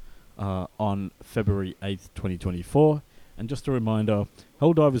Steam on February 8th, 2024. And just a reminder,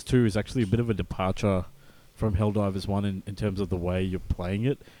 Helldivers 2 is actually a bit of a departure from Helldivers 1 in terms of the way you're playing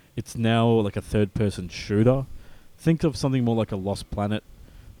it. It's now like a third-person shooter. Think of something more like a Lost Planet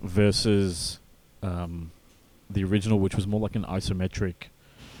versus the original, which was more like an isometric.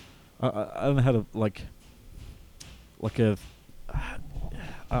 I don't know how to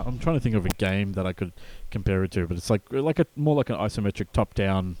I'm trying to think of a game that I could compare it to, but it's more like an isometric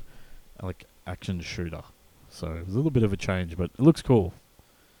top-down like action shooter. So it's a little bit of a change, but it looks cool.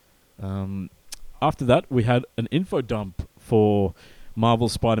 After that, we had an info dump for Marvel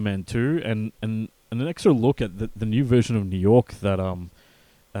Spider-Man 2 and an extra look at the new version of New York that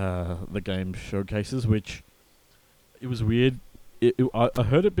the game showcases, which it was weird. I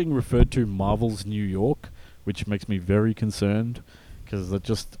heard it being referred to Marvel's New York, which makes me very concerned because it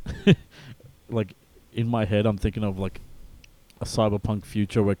just like in my head I'm thinking of like a cyberpunk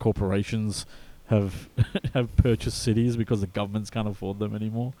future where corporations have purchased cities because the governments can't afford them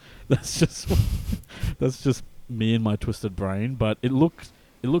anymore. That's just me and my twisted brain. But it looks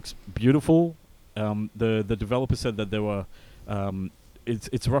beautiful. The developer said that there were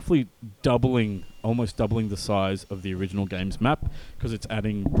it's roughly almost doubling the size of the original game's map, because it's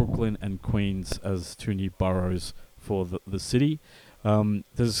adding Brooklyn and Queens as 2 new boroughs for the city.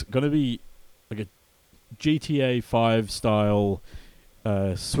 There's going to be like a GTA 5 style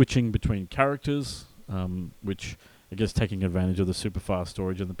switching between characters, which I guess taking advantage of the super fast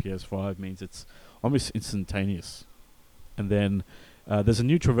storage on the PS5 means it's almost instantaneous. And then there's a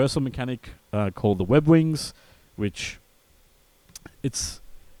new traversal mechanic called the Web Wings, which it's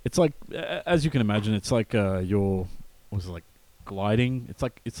like, as you can imagine, it's like your, what was it, like gliding.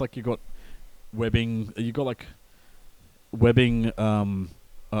 It's like you got webbing. You got like webbing on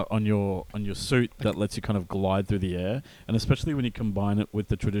your suit that lets you kind of glide through the air, and especially when you combine it with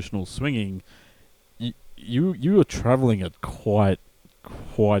the traditional swinging, you are traveling at quite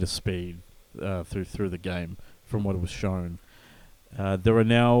a speed through the game from what was shown. There are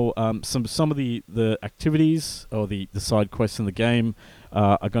now some of the activities or the side quests in the game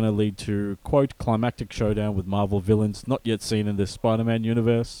are going to lead to, quote, climactic showdown with Marvel villains not yet seen in the Spider-Man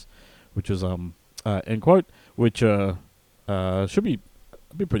universe, which is end quote, which should be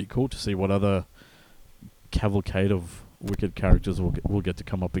pretty cool to see what other cavalcade of wicked characters we'll get to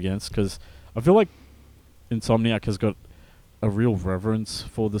come up against, because I feel like Insomniac has got a real reverence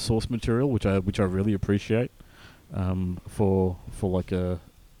for the source material, which I really appreciate. For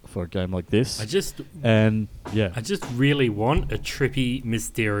a game like this, I just really want a trippy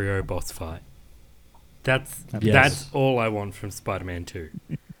Mysterio boss fight. That's all I want from Spider-Man 2.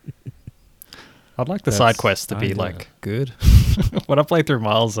 I'd like the side quests to be like good. When I played through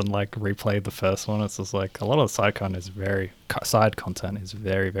Miles and like replayed the first one, it's just like a lot of the side content is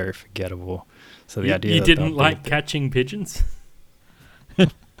very, very forgettable. So the idea you didn't like catching pigeons.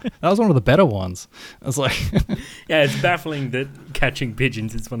 That was one of the better ones. I was like, yeah, it's baffling that catching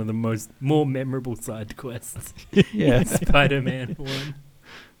pigeons is one of the more memorable side quests. Yeah, Spider-Man 1.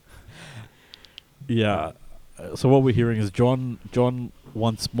 Yeah. So what we're hearing is John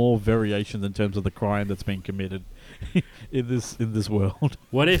wants more variations in terms of the crime that's being committed in this world.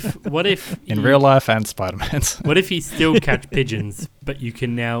 What if in real life and Spider-Man's? What if you still catch pigeons, but you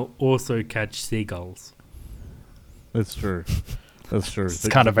can now also catch seagulls? That's true. It's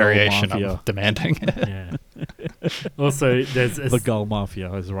kind of variation I'm demanding. Yeah. Also, the gull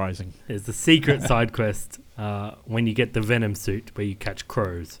mafia is rising. There's a secret side quest when you get the Venom suit where you catch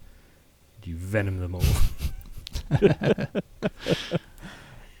crows. You venom them all.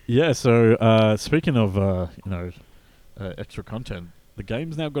 Yeah. So speaking of extra content, the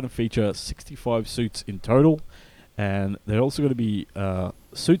game's now going to feature 65 suits in total, and they're also going to be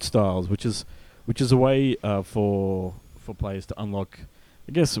suit styles, which is a way for players to unlock,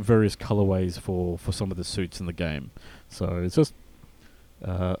 I guess, various colorways for some of the suits in the game. So it's just,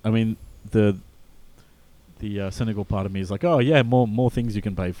 I mean, the cynical part of me is like, oh yeah, more things you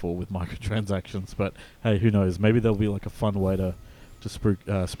can pay for with microtransactions. But hey, who knows? Maybe there'll be like a fun way to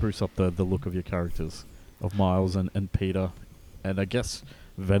spruce up the look of your characters, of Miles and Peter, and I guess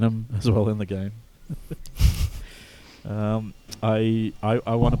Venom as well in the game. I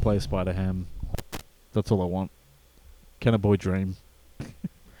want to play Spider-Ham. That's all I want. Can a boy dream?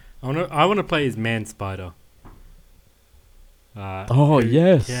 I want to play as Man Spider.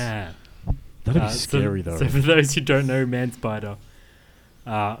 Yes. Yeah. That'd be scary though. So for those who don't know Man Spider,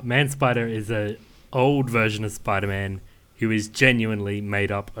 Man Spider is an old version of Spider-Man who is genuinely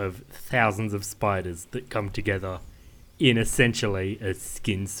made up of thousands of spiders that come together in essentially a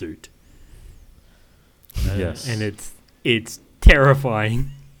skin suit. Yes. And it's terrifying,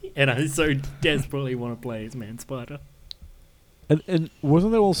 and I so desperately want to play as Man Spider. And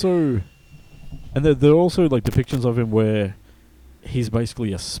wasn't there also, and there are also like depictions of him where he's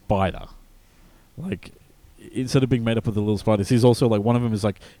basically a spider, like instead of being made up of the little spiders, he's also like, one of them is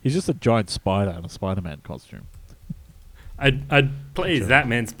like, he's just a giant spider in a Spider-Man costume. I'd play as that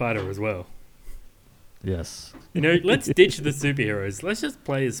Man Spider as well. Yes. Let's ditch the superheroes. Let's just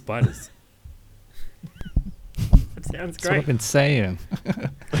play as spiders. Sounds great. That's what I've been saying.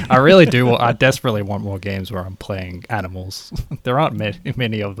 I really do. I desperately want more games where I'm playing animals. There aren't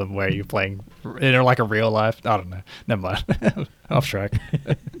many of them where you're playing like a real life. I don't know. Never mind. Off track.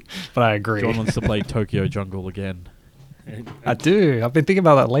 But I agree. John wants to play Tokyo Jungle again. I do. I've been thinking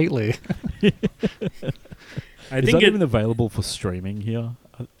about that lately. Is that even available for streaming here?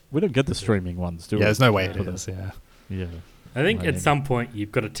 We don't get the streaming ones, do we? Yeah, there's no way it is. Yeah. I think at some point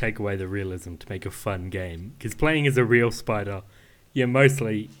you've got to take away the realism to make a fun game. Because playing as a real spider, you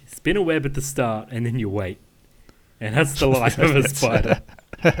mostly spin a web at the start and then you wait. And that's the life of a spider.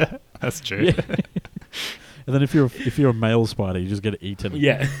 That's true. Yeah. And then if you're a male spider, you just get eaten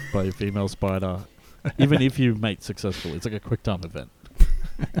by a female spider. Even if you mate successfully. It's like a quick time event.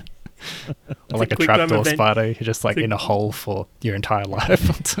 Or like a quick time trapdoor event. spider, you're just like It's a- in a hole for your entire life.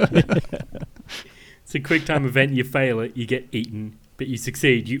 It's a quick time event. You fail it, you get eaten. But you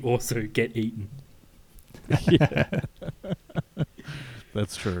succeed, you also get eaten.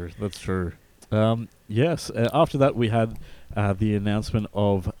 That's true. That's true. Yes. After that, we had the announcement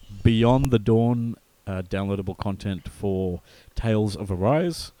of Beyond the Dawn downloadable content for Tales of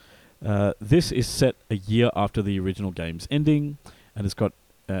Arise. This is set a year after the original game's ending, and it's got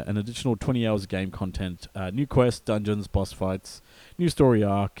an additional 20 hours of game content, new quests, dungeons, boss fights, new story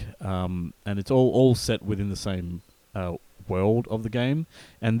arc, and it's all set within the same world of the game.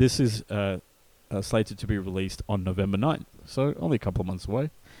 And this is slated to be released on November 9th, so only a couple of months away.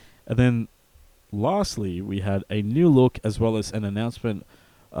 And then lastly, we had a new look as well as an announcement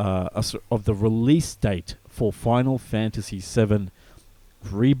of the release date for Final Fantasy VII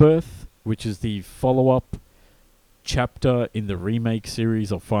Rebirth, which is the follow-up chapter in the remake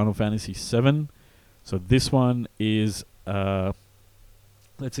series of Final Fantasy VII. So this one is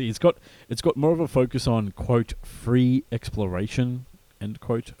let's see, it's got more of a focus on quote free exploration end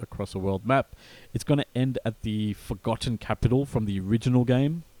quote across a world map. It's going to end at the Forgotten Capital from the original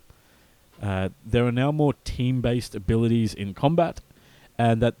game. There are now more team-based abilities in combat,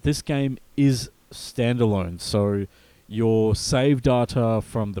 and that this game is standalone. So your save data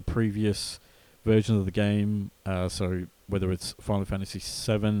from the previous version of the game, so whether it's Final Fantasy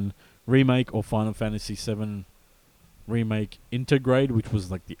VII Remake or Final Fantasy VII Remake Intergrade, which was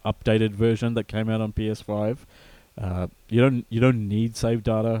like the updated version that came out on PS5, you don't need save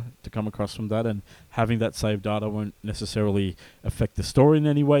data to come across from that, and having that save data won't necessarily affect the story in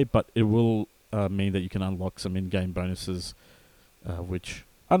any way, but it will mean that you can unlock some in-game bonuses, which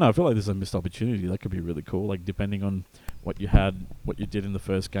I don't know, I feel like there's a missed opportunity. That could be really cool. Like depending on what you did in the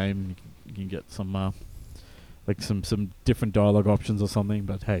first game, you can get some like some different dialogue options or something.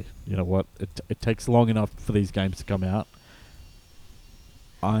 But hey, you know what? It takes long enough for these games to come out.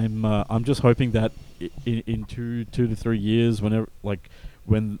 I'm just hoping that in 2 to 3 years, when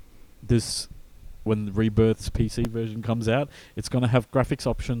Rebirth's PC version comes out, it's gonna have graphics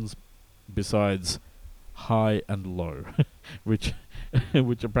options besides high and low, which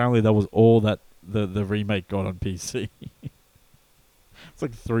apparently that was all that the remake got on PC. It's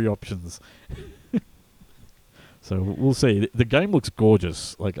like 3 options. So we'll see. The game looks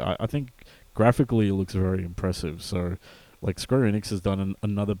gorgeous. Like I think graphically it looks very impressive. So like Square Enix has done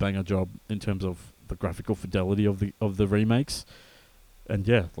another banger job in terms of the graphical fidelity of the remakes. And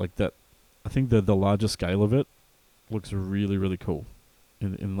yeah, like that, I think the larger scale of it looks really, really cool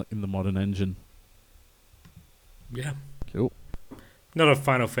in the modern engine. Yeah. Cool. Not a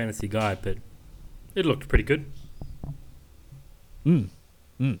Final Fantasy guy, but it looked pretty good. And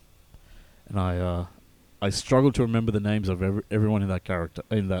I struggle to remember the names of everyone in that character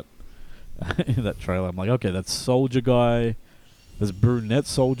in that in that trailer. I'm like, okay, that's Soldier Guy. There's brunette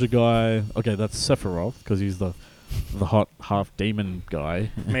Soldier Guy. Okay, that's Sephiroth because he's the hot half demon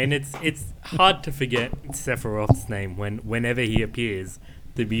guy. Man, it's hard to forget Sephiroth's name whenever he appears.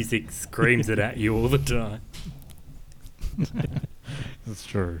 The music screams it at you all the time. That's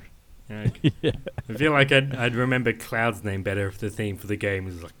true. Yeah. I feel like I'd remember Cloud's name better if the theme for the game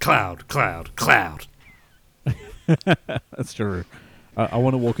was like Cloud, Cloud, Cloud. That's true. I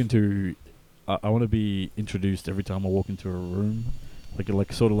want to walk into. I want to be introduced every time I walk into a room,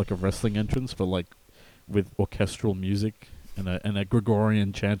 like sort of like a wrestling entrance, but like with orchestral music and a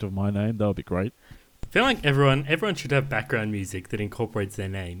Gregorian chant of my name. That would be great. I feel like everyone should have background music that incorporates their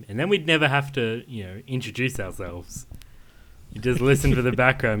name, and then we'd never have to introduce ourselves. You just listen to the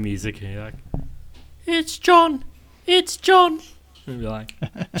background music, and you're like, "It's John, it's John," and you're like,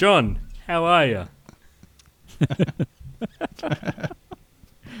 "John, how are you?"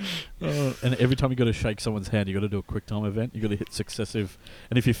 And every time you got to shake someone's hand, you got to do a quick time event. You got to hit successive,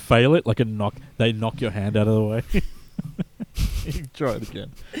 and if you fail it, they knock your hand out of the way. You try it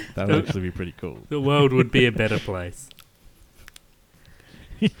again. That would actually be pretty cool. The world would be a better place.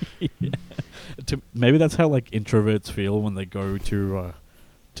 Yeah. Maybe that's how like introverts feel when they go to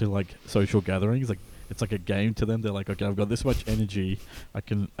like social gatherings. Like it's like a game to them. They're like, okay, I've got this much energy. I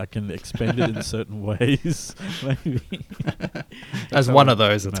can expend it in certain ways. Maybe. As one of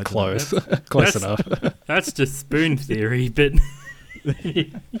those, it's close. Close that's enough. That's just spoon theory, but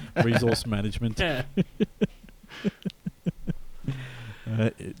Resource management. yeah.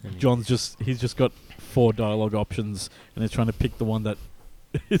 John's he's just got 4 dialogue options, and they're trying to pick the one that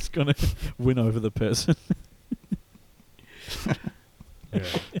is gonna win over the person. Yeah.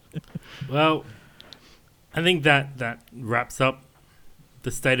 Well, I think that wraps up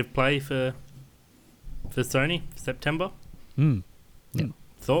the state of play for Sony for September. Yeah.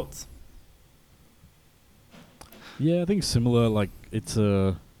 Thoughts? Yeah, I think similar. Like it's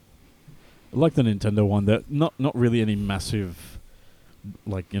like the Nintendo one. That not really any massive,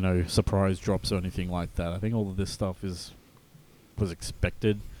 like surprise drops or anything like that. I think all of this stuff was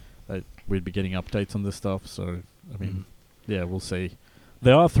expected that we'd be getting updates on this stuff. So I mean, yeah, we'll see.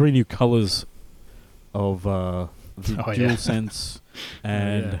 There are 3 new colors of the DualSense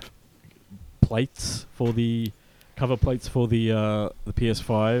and plates for the cover plates for the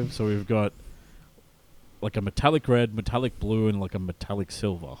PS5. So we've got like a metallic red, metallic blue, and like a metallic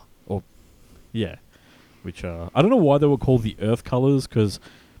silver. Which I don't know why they were called the Earth colors, because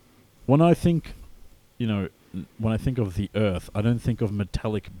when I think, when I think of the Earth, I don't think of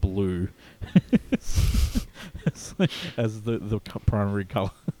metallic blue as the primary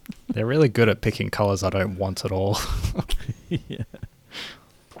color. They're really good at picking colors I don't want at all. Yeah,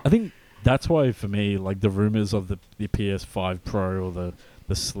 I think that's why for me, like the rumors of the PS5 Pro or the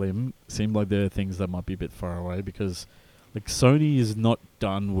Slim seem like they're things that might be a bit far away, because like Sony is not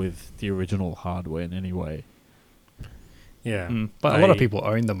done with the original hardware in any way. Yeah. But a lot of people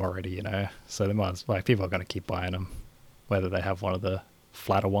own them already, so they might people are going to keep buying them, whether they have one of the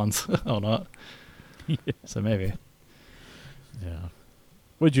flatter ones or not. Yeah. So maybe. Yeah.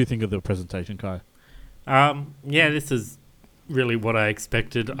 What did you think of the presentation, Kai? Yeah, this is really what I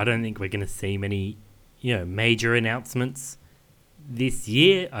expected. I don't think we're going to see many, major announcements this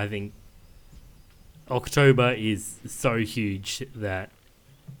year. I think October is so huge that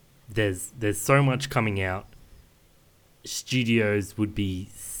there's so much coming out. Studios would be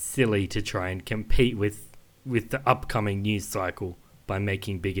silly to try and compete with the upcoming news cycle by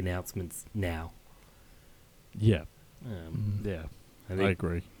making big announcements now. Yeah. Yeah, I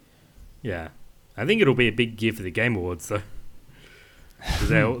agree. Yeah, I think it'll be a big year for the Game Awards, though. 'Cause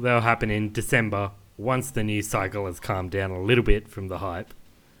they'll happen in December once the news cycle has calmed down a little bit from the hype.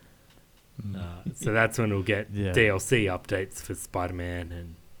 So that's when we'll get DLC updates for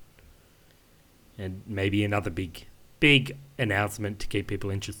Spider-Man and maybe another big announcement to keep people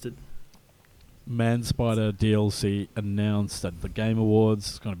interested. Man-Spider DLC announced at the Game Awards.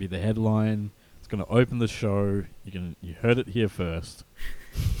 It's going to be the headline. It's going to open the show. You heard it here first.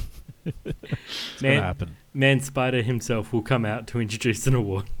 It's going to happen. Man-Spider himself will come out to introduce an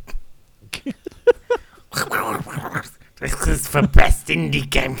award. This is for best indie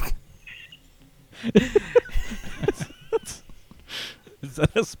game. Is that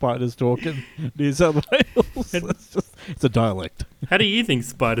how spiders talking? New South Wales? It's a dialect. How do you think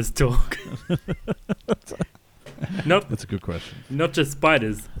spiders talk? That's a good question. Not just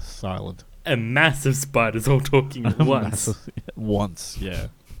spiders. Silent. A massive spiders all talking at once. Once, yeah.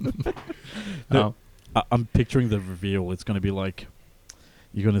 I'm picturing the reveal. It's going to be like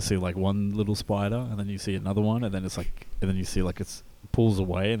you're going to see like one little spider, and then you see another one, and then you see like it's pulls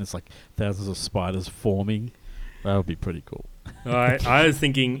away, and it's like thousands of spiders forming. That would be pretty cool. I was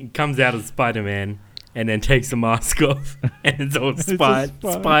thinking it comes out as Spider-Man and then takes the mask off, and it's all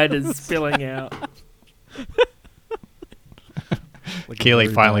spiders spilling out. Like Keeley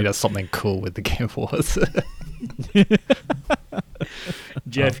finally does something cool with the Game Awards.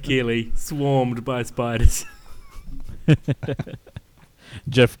 Jeff Keighley swarmed by spiders.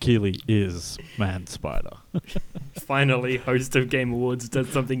 Jeff Keighley is Man-Spider. Finally, host of Game Awards does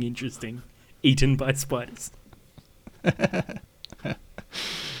something interesting. Eaten by spiders. That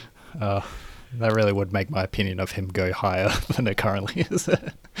really would make my opinion of him go higher than it currently is.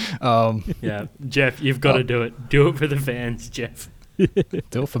 Yeah, Jeff, you've got to do it. Do it for the fans, Jeff.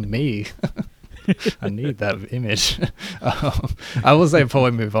 Do it for me. I need that image. I will say before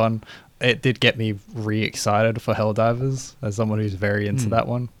we move on, it did get me re-excited for Helldivers as someone who's very into that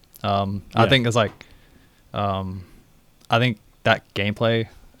one. I think it's like, I think that gameplay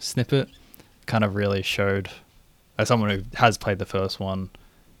snippet kind of really showed, as someone who has played the first one,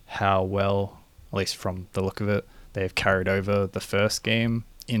 how well, at least from the look of it, they've carried over the first game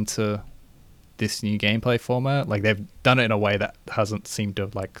into this new gameplay format. Like they've done it in a way that hasn't seemed to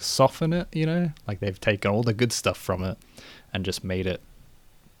like soften it, like they've taken all the good stuff from it and just made it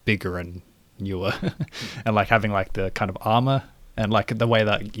bigger and newer. And like having like the kind of armor and like the way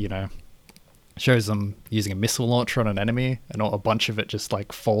that shows them using a missile launcher on an enemy and a bunch of it just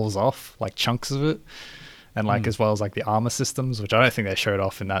like falls off, like chunks of it, and like as well as like the armor systems, which I don't think they showed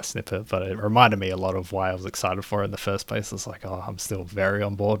off in that snippet, but it reminded me a lot of why I was excited for it in the first place. It's like, I'm still very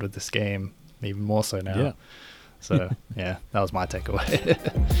on board with this game, even more so now. Yeah. So yeah, that was my takeaway.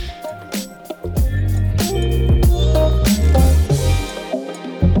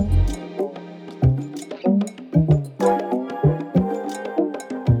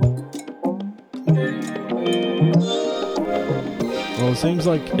 Well, Well, it seems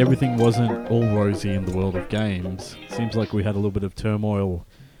like everything wasn't all rosy in the world of games. Seems like we had a little bit of turmoil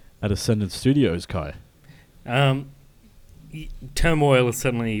at Ascendant Studios, Kai. Turmoil is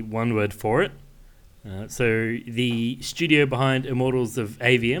certainly one word for it. So the studio behind Immortals of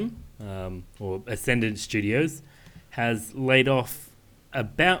Avium, or Ascendant Studios, has laid off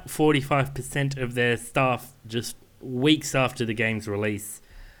about 45% of their staff just weeks after the game's release.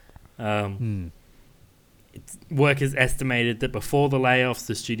 Work is estimated that before the layoffs,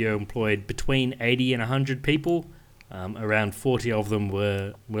 the studio employed between 80 and 100 people. Around 40 of them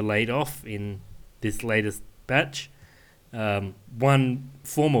were laid off in this latest batch. One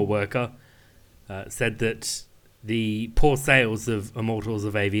former worker said that the poor sales of Immortals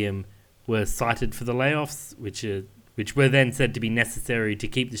of Avium were cited for the layoffs, which were then said to be necessary to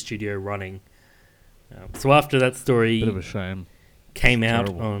keep the studio running. So after that story Bit of a shame. came It's out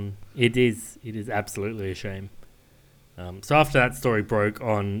terrible. on... It is absolutely a shame. So after that story broke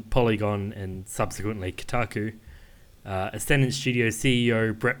on Polygon and subsequently Kotaku, Ascendant Studio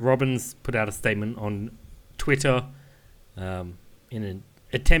CEO Brett Robbins put out a statement on Twitter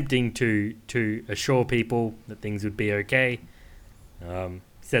attempting to assure people that things would be okay.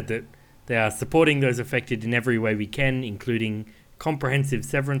 Said that they are supporting those affected in every way we can, including comprehensive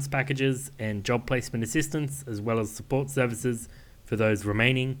severance packages and job placement assistance, as well as support services for those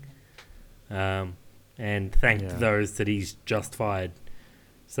remaining, and thanked those that he's just fired.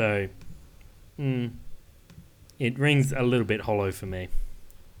 So it rings a little bit hollow for me.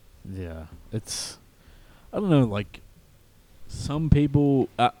 Yeah, it's... I don't know, like... Some people...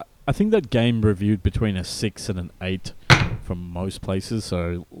 I think that game reviewed between a 6 and an 8 from most places,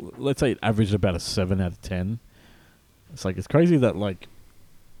 so let's say it averaged about a 7 out of 10. It's like, it's crazy that, like...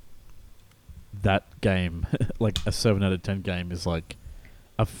 That game, like a 7 out of 10 game is like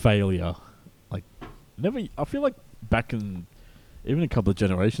a failure. Like, I feel like back in... Even a couple of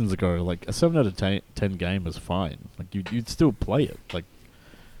generations ago, like, a 7 out of 10 game was fine. Like, you'd still play it. Like,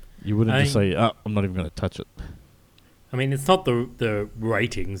 you wouldn't just say, I'm not even going to touch it. I mean, it's not the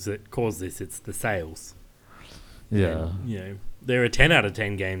ratings that cause this, it's the sales. Yeah. And, there are 10 out of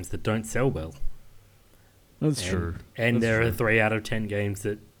 10 games that don't sell well. That's true. And That's there true. are 3 out of 10 games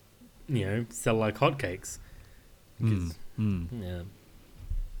that, sell like hotcakes. Because, yeah.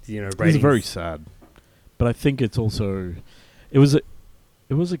 It's Ratings... very sad. But I think it's also... It was a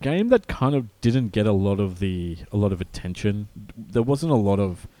game that kind of didn't get a lot of attention. There wasn't a lot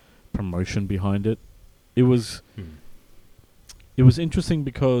of promotion behind it. It was interesting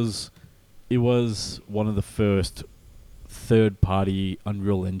because it was one of the first third-party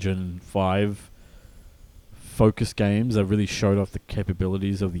Unreal Engine 5 focus games that really showed off the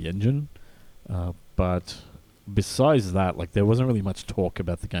capabilities of the engine. But besides that, like, there wasn't really much talk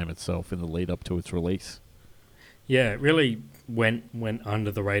about the game itself in the lead up to its release. Yeah, it really went under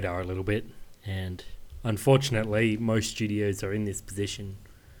the radar a little bit, and unfortunately most studios are in this position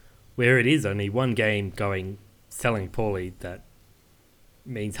where it is only one game selling poorly that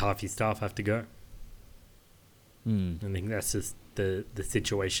means half your staff have to go. I think that's just the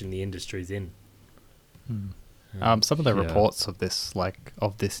situation the industry's in. Some of the reports of this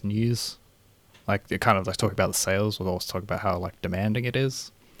news, like, they kind of like talk about the sales, but also talk about how like demanding it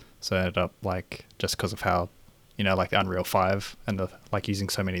is. So it ended up like, just because of how, like the Unreal 5 and the like using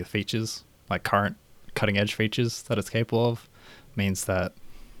so many of the features, like current cutting edge features that it's capable of, means that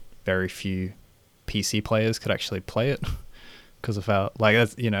very few PC players could actually play it because of how, like,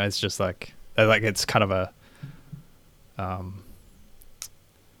 it's, it's just like it's kind of a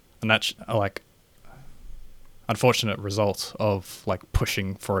unfortunate result of like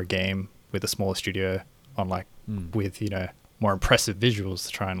pushing for a game with a smaller studio on like with more impressive visuals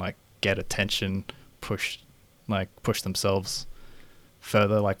to try and like get attention, push themselves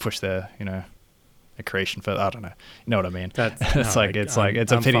further, like push their their creation further. I don't know, you know what I mean? It's a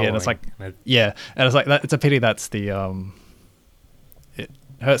pity, and it's like and it's like that. It's a pity that's the it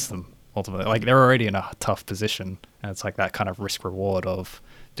hurts them ultimately. Like, they're already in a tough position, and it's like that kind of risk reward of,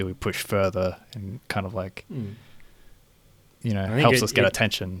 do we push further and kind of like helps us get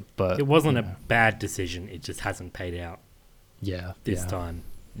attention. But it wasn't a bad decision, it just hasn't paid out this time.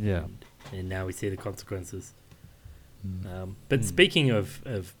 And now we see the consequences. But speaking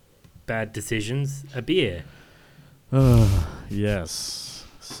of bad decisions, a beer. Yes.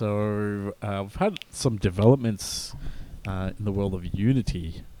 So I've had some developments in the world of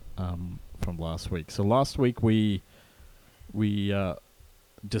Unity from last week. So last week we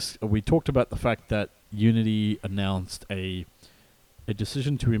talked about the fact that Unity announced a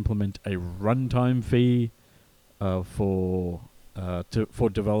decision to implement a runtime fee for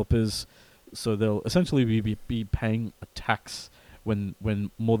developers. So they'll essentially be paying a tax when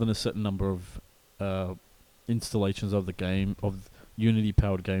more than a certain number of installations of the game of Unity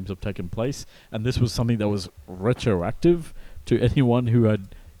powered games have taken place, and this was something that was retroactive to anyone who had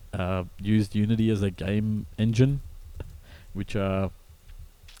used Unity as a game engine, which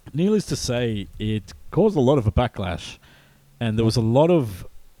needless to say, it caused a lot of a backlash, and there was a lot of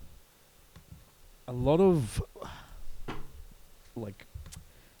like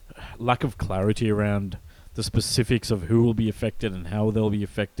lack of clarity around the specifics of who will be affected and how they'll be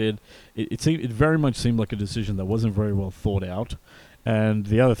affected. It very much seemed like a decision that wasn't very well thought out. And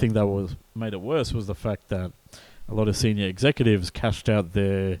the other thing that made it worse was the fact that a lot of senior executives cashed out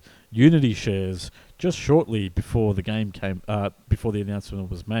their Unity shares just shortly before the game came, before the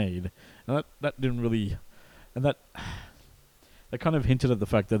announcement was made, and that didn't really, and that kind of hinted at the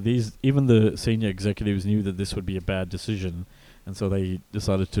fact that even the senior executives knew that this would be a bad decision, and so they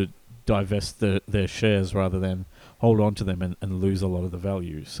decided to divest their shares rather than hold on to them and lose a lot of the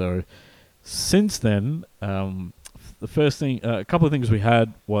value. So since then, the first thing, a couple of things we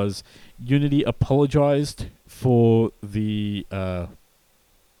had was Unity apologized for the,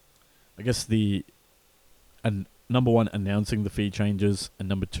 number one, announcing the fee changes, and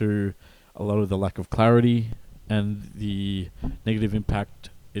number two, a lot of the lack of clarity and the negative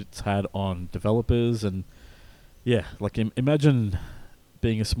impact it's had on developers. And yeah, like imagine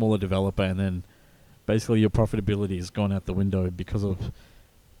being a smaller developer and then basically your profitability has gone out the window because of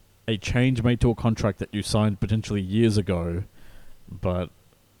a change made to a contract that you signed potentially years ago, but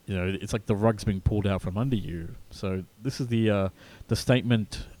it's like the rug's being pulled out from under you. So this is the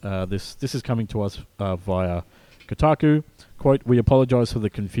statement. This is coming to us via Kotaku. Quote, "We apologize for the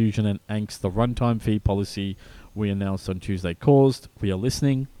confusion and angst the runtime fee policy we announced on Tuesday caused. We are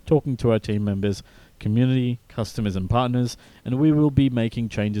listening, talking to our team members, community, customers and partners, and we will be making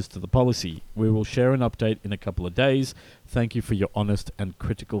changes to the policy. We will share an update in a couple of days. Thank you for your honest and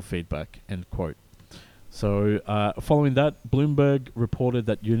critical feedback." End quote. So following that, Bloomberg reported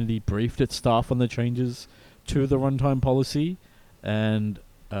that Unity briefed its staff on the changes to the runtime policy, and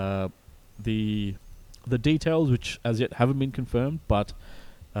the details, which as yet haven't been confirmed, but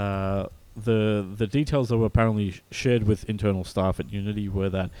the details that were apparently shared with internal staff at Unity were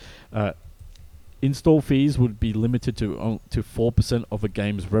that install fees would be limited to 4% of a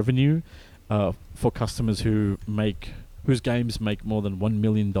game's revenue for customers whose games make more than $1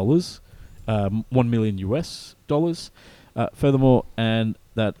 million, $1 million US dollars. Furthermore, and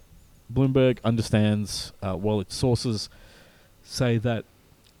that Bloomberg understands, while its sources say that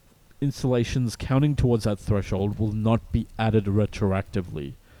installations counting towards that threshold will not be added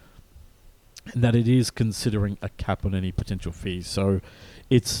retroactively, and that it is considering a cap on any potential fees. So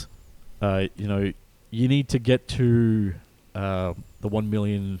it's you need to get to the $1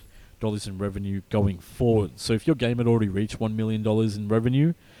 million in revenue going forward. So if your game had already reached $1 million in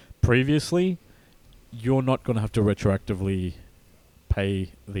revenue previously, you're not going to have to retroactively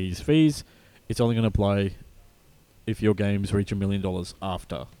pay these fees. It's only going to apply if your games reach $1 million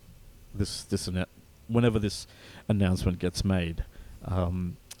after whenever this announcement gets made.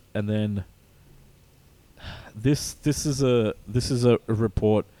 And then this is a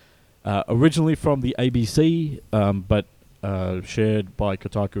report originally from the ABC, but shared by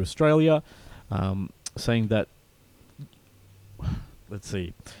Kotaku Australia, saying that, let's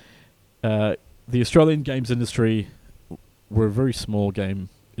see, the Australian games industry, we're a very small game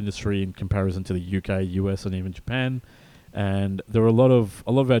industry in comparison to the UK, US, and even Japan, and there are a lot of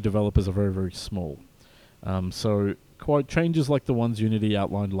our developers are very, very small. So quite changes like the ones Unity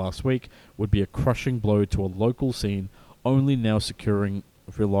outlined last week would be a crushing blow to a local scene only now securing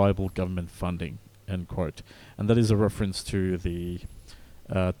reliable government funding, end quote. And that is a reference to the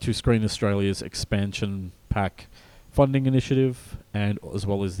to Screen Australia's expansion pack funding initiative, and as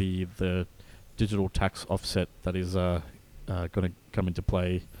well as the digital tax offset that is going to come into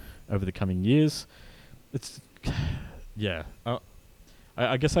play over the coming years. It's yeah.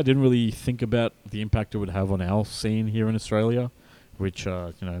 I guess I didn't really think about the impact it would have on our scene here in Australia, which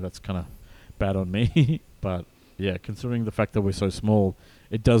that's kind of bad on me. But yeah, considering the fact that we're so small,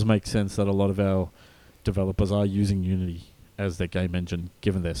 it does make sense that a lot of our developers are using Unity as their game engine,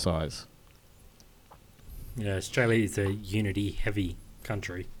 given their size. Yeah, Australia is a Unity-heavy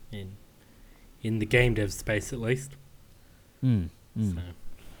country in the game dev space, at least.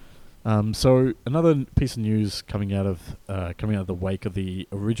 So another piece of news coming out of the wake of the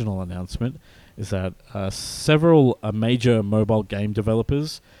original announcement is that several major mobile game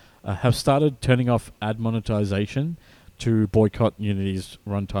developers have started turning off ad monetization to boycott Unity's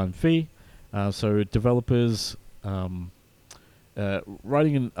runtime fee. So developers writing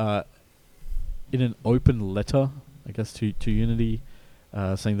in an open letter I guess, to Unity,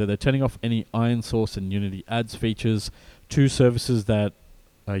 saying that they're turning off any Iron Source and Unity ads features, two services that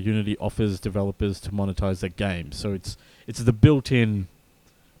Unity offers developers to monetize their games. So it's the built-in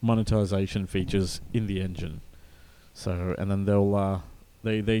monetization features in the engine. So, and then they'll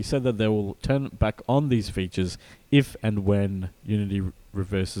they said that they will turn back on these features if and when Unity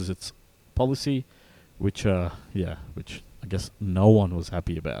reverses its policy, which I guess no one was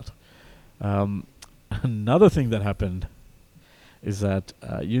happy about. Another thing that happened is that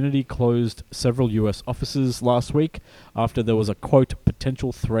Unity closed several US offices last week after there was a, quote,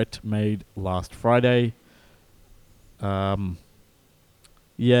 potential threat made last Friday. Death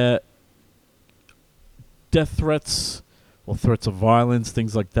threats or threats of violence,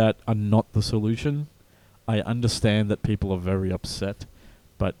 things like that, are not the solution. I understand that people are very upset,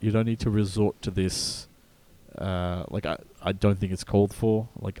 but you don't need to resort to this. I don't think it's called for.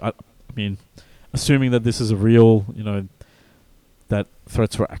 I mean, assuming that this is a real, that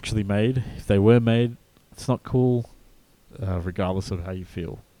threats were actually made. If they were made, it's not cool, regardless of how you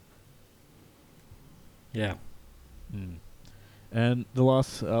feel. Yeah. And the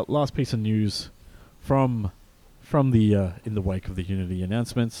last piece of news from the in the wake of the Unity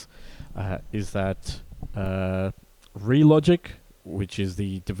announcements is that Relogic, which is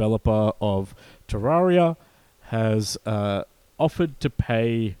the developer of Terraria, has offered to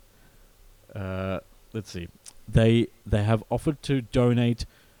pay. Let's see. They have offered to donate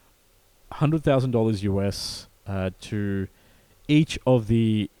 $100,000 US to each of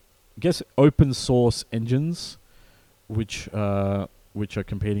the, I guess, open source engines, which are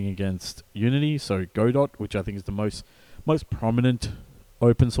competing against Unity. So Godot, which I think is the most prominent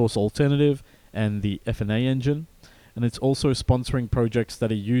open source alternative, and the FNA engine, and it's also sponsoring projects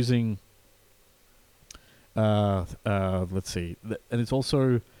that are using. Let's see, and it's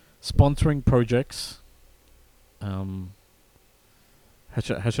also sponsoring projects. How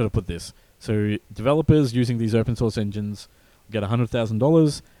should I put this? So developers using these open source engines get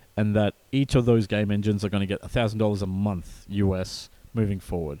 $100,000, and that each of those game engines are going to get $1,000 a month US moving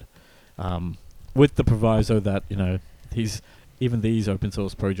forward, with the proviso that these open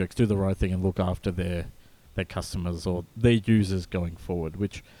source projects do the right thing and look after their customers or their users going forward,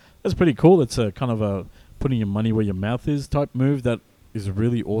 which is pretty cool. It's a kind of a putting your money where your mouth is type move that is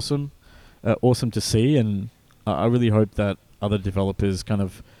really awesome to see, and I really hope that other developers kind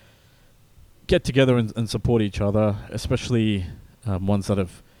of get together and support each other, especially ones that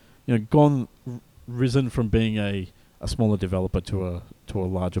have risen from being a smaller developer to a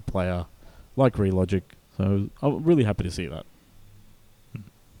larger player like Relogic. So I'm really happy to see that.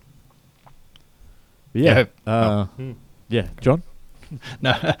 Yeah, John?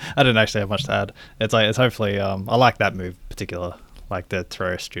 No, I didn't actually have much to add. It's hopefully I like that move in particular, like the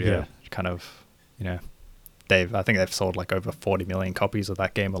Terraria Studio kind of, I think they've sold like over 40 million copies of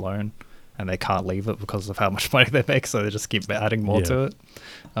that game alone, and they can't leave it because of how much money they make, so they just keep adding more to it.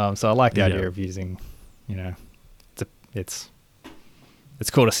 So I like the idea of using, it's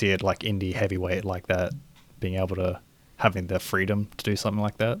cool to see it like indie heavyweight like that, being able to having the freedom to do something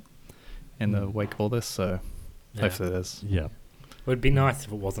like that in the wake of all this. So hopefully there's it would be nice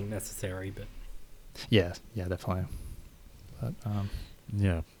if it wasn't necessary, but yeah, definitely. But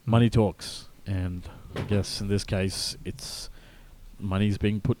money talks, and I guess in this case it's money's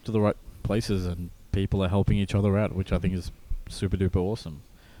being put to the right places and people are helping each other out, which I think is super duper awesome.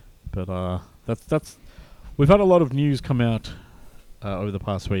 But that's we've had a lot of news come out over the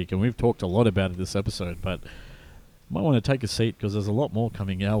past week, and we've talked a lot about it this episode, but might want to take a seat because there's a lot more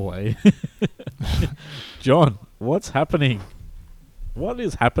coming our way. John, what's happening? What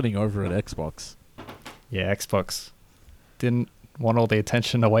is happening over at Xbox? Yeah, Xbox didn't want all the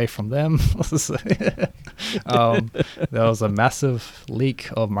attention away from them. There was a massive leak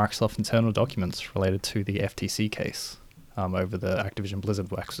of Microsoft internal documents related to the FTC case over the Activision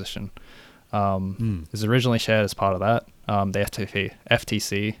Blizzard acquisition. It was originally shared as part of that. The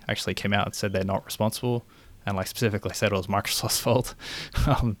FTC actually came out and said they're not responsible, and specifically said it was Microsoft's fault.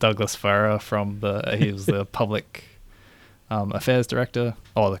 Douglas Farrer he was the public affairs director,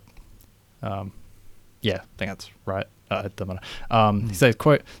 I think that's right. He said,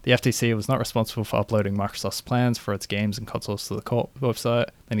 quote, the FTC was not responsible for uploading Microsoft's plans for its games and consoles to the court website.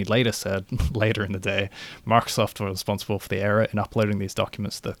 Then he later said, later in the day, Microsoft was responsible for the error in uploading these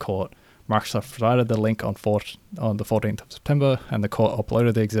documents to the court. Microsoft provided the link on the 14th of September, and the court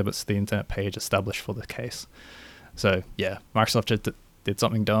uploaded the exhibits to the internet page established for the case. So, yeah, Microsoft just did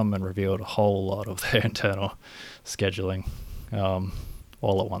something dumb and revealed a whole lot of their internal scheduling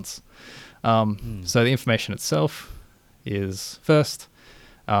all at once. So the information itself is, first,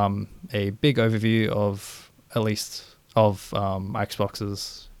 a big overview of at least of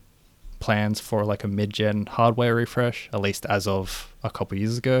Xbox's plans for like a mid-gen hardware refresh, at least as of a couple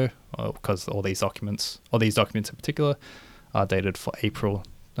years ago, because all these documents in particular, are dated for April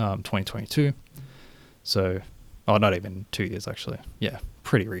 2022. So, not even 2 years actually. Yeah,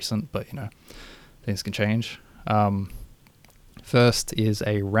 pretty recent, but things can change. First is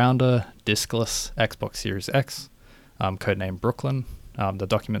a rounder diskless Xbox Series X, codenamed Brooklyn. The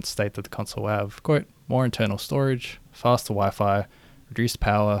documents state that the console will have, quote, more internal storage, faster Wi-Fi, reduced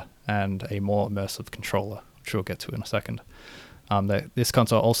power, and a more immersive controller, which we'll get to in a second. This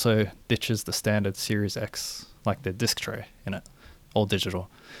console also ditches the standard Series X, like the disc tray in it, all digital,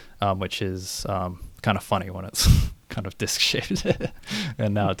 which is kind of funny when it's kind of disc shaped,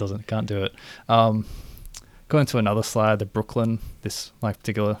 and now can't do it. Going to another slide, the Brooklyn, this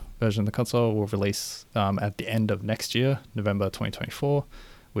particular version of the console will release at the end of next year, November 2024,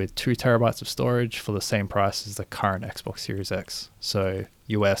 with 2 terabytes of storage for the same price as the current Xbox Series X. So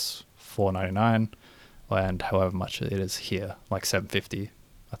US $499, and however much it is here, like $750,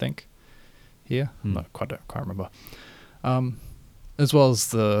 I think. Here, can't remember. As well as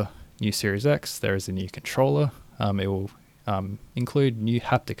the new Series X, there is a new controller. It will include new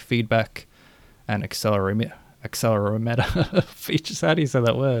haptic feedback and accelerometer features. How do you say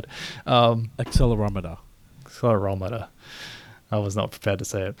that word? Accelerometer. I was not prepared to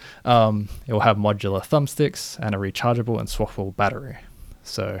say it. It will have modular thumbsticks and a rechargeable and swappable battery.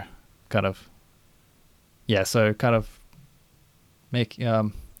 So kind of make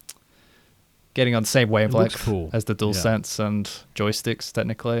getting on the same wavelength as the DualSense and joysticks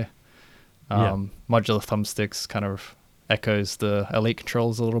technically. Modular thumbsticks kind of echoes the Elite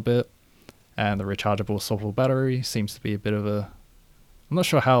controls a little bit, and the rechargeable swappable battery seems to be a bit of a... I'm not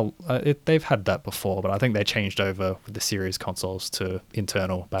sure how... they've had that before, but I think they changed over with the series consoles to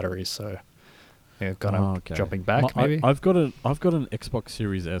internal batteries, so they're kind of jumping back, maybe? I've got an Xbox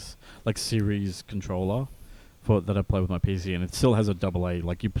Series S, series controller that I play with my PC, and it still has a AA,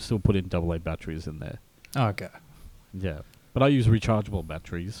 you still put in AA batteries in there. Okay. Yeah. But I use rechargeable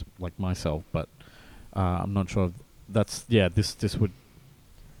batteries, like myself, but I'm not sure if that's... Yeah, this is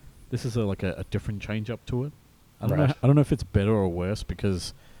a different change up to it. I don't know if it's better or worse,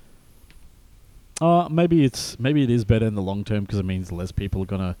 because maybe it is better in the long term, because it means less people are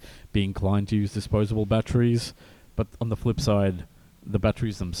gonna be inclined to use disposable batteries. But on the flip side, the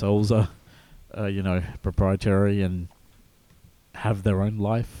batteries themselves are proprietary and have their own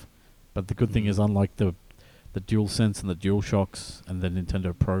life. But the good thing is, unlike the DualSense and the DualShocks and the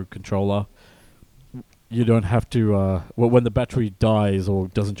Nintendo Pro controller, you don't have to... when the battery dies or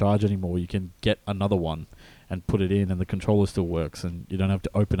doesn't charge anymore, you can get another one and put it in, and the controller still works, and you don't have to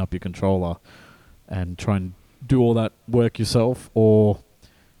open up your controller and try and do all that work yourself, or,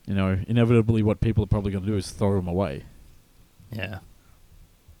 inevitably what people are probably going to do is throw them away. Yeah.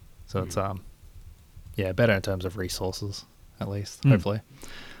 So it's, better in terms of resources, at least, hopefully.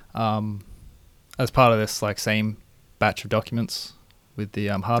 As part of this, same batch of documents with the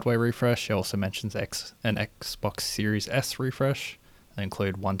hardware refresh, it also mentions an Xbox Series S refresh. They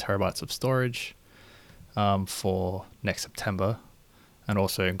include 1 terabytes of storage, for next September, and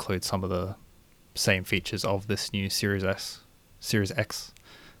also include some of the same features of this new Series X,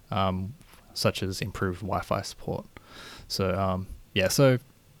 such as improved Wi-Fi support. So so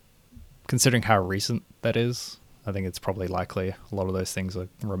considering how recent that is, I think it's probably likely a lot of those things will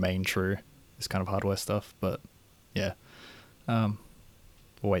remain true, this kind of hardware stuff. But we'll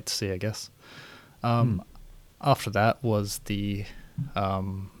wait to see, I guess. After that was there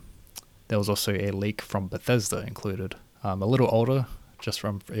was also a leak from Bethesda included, a little older, it was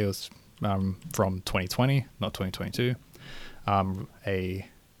from 2020, not 2022. A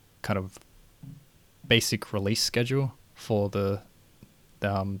kind of basic release schedule for their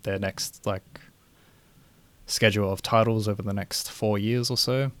next schedule of titles over the next 4 years or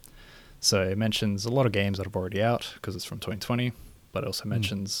so. So it mentions a lot of games that are already out because it's from 2020, but it also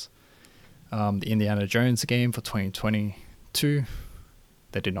mentions the Indiana Jones game for 2022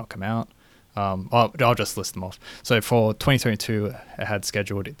 that did not come out. I'll just list them off. So for 2022, it had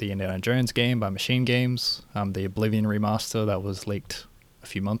scheduled the Indiana Jones game by Machine Games, the Oblivion remaster that was leaked a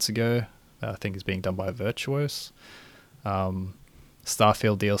few months ago, that I think is being done by Virtuos,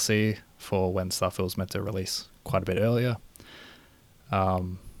 Starfield DLC for when Starfield was meant to release quite a bit earlier,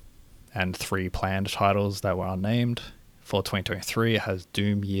 and 3 planned titles that were unnamed. For 2023, it has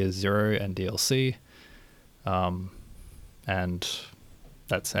Doom Year Zero and DLC, and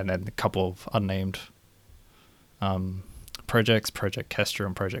then a couple of unnamed projects, Project Kestra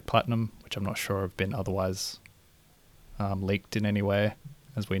and Project Platinum, which I'm not sure have been otherwise leaked in any way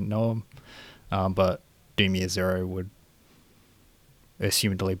as we know them. But Doom Year Zero would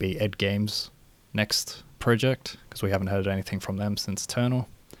assumedly be Ed Games' next project, because we haven't heard anything from them since Eternal.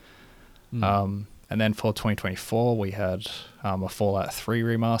 And then for 2024, we had a Fallout 3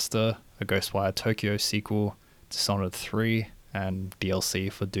 remaster, a Ghostwire Tokyo sequel, Dishonored 3, and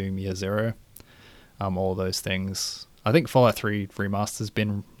DLC for Doom Year Zero. All those things. I think Fallout 3 remaster's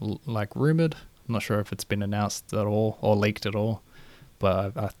been rumored. I'm not sure if it's been announced at all or leaked at all,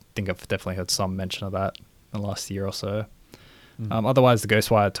 but I think I've definitely heard some mention of that in the last year or so. Otherwise, the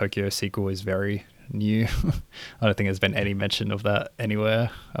Ghostwire Tokyo sequel is very new. I don't think there's been any mention of that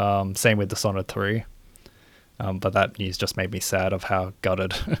anywhere. Same with Dishonored 3. But that news just made me sad of how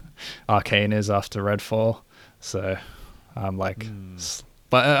gutted Arcane is after Redfall. So I'm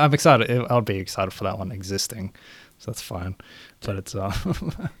but I'm excited. I'll be excited for that one existing. So that's fine. But it's I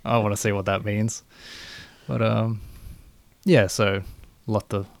want to see what that means. But yeah, so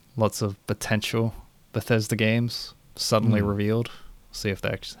lots of potential Bethesda games suddenly revealed. See if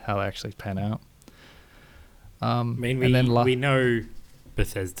how they actually pan out. I mean, we know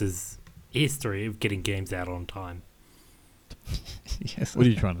Bethesda's history of getting games out on time. Yes. What are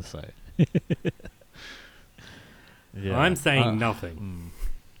you trying to say? Yeah, I'm saying nothing.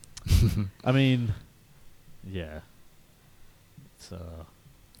 I mean, yeah. It's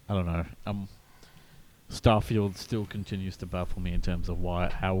I don't know. Starfield still continues to baffle me in terms of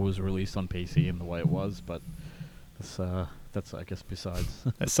how it was released on PC and the way it was, but that's I guess besides.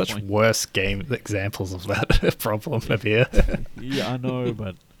 There's such worse game examples of that problem of here. Yeah, I know,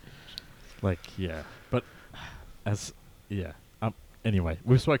 but yeah, but anyway,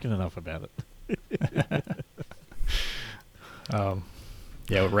 we've spoken enough about it.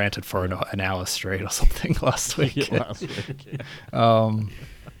 Yeah, we ranted for an hour straight or something last week.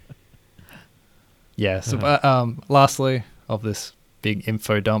 Yeah, so lastly of this big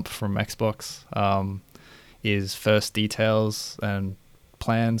info dump from Xbox is first details and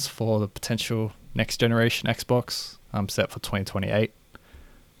plans for the potential next generation Xbox set for 2028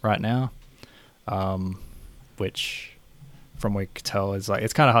 right now, which from what we could tell is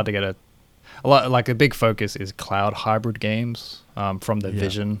it's kind of hard to get a lot. A big focus is cloud hybrid games from the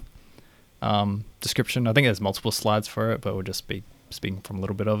Vision description. I think there's multiple slides for it, but we'll just be speaking from a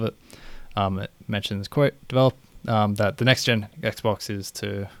little bit of it. It mentions, quote, that the next gen Xbox is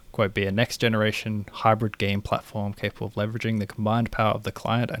to, quote, be a next generation hybrid game platform capable of leveraging the combined power of the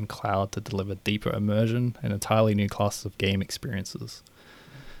client and cloud to deliver deeper immersion and entirely new classes of game experiences.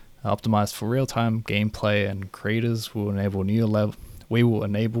 Optimized for real-time gameplay, and creators will enable new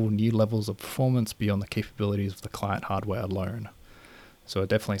levels of performance beyond the capabilities of the client hardware alone. So it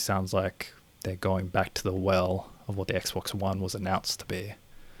definitely sounds like they're going back to the well of what the Xbox One was announced to be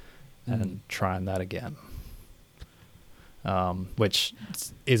and trying that again. Which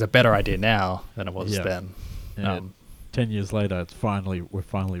is a better idea now than it was then. 10 years later, we're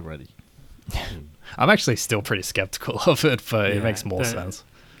finally ready. I'm actually still pretty skeptical of it, but it makes more sense.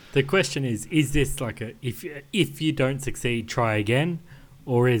 The question is this if you don't succeed, try again,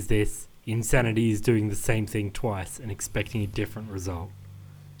 or is this insanity is doing the same thing twice and expecting a different result?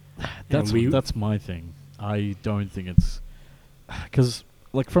 That's my thing. I don't think it's because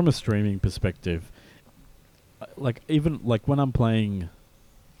from a streaming perspective, even when I'm playing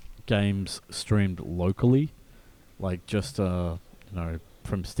games streamed locally, just from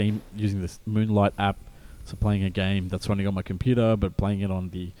Steam using this Moonlight app. So playing a game that's running on my computer, but playing it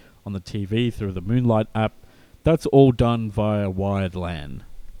on the TV through the Moonlight app, that's all done via wired LAN,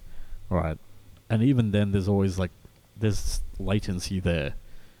 right? And even then, there's always there's latency there.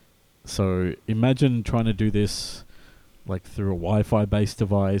 So imagine trying to do this through a Wi-Fi based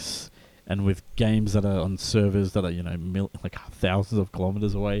device, and with games that are on servers that are thousands of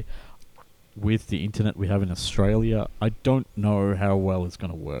kilometers away. With the internet we have in Australia, I don't know how well it's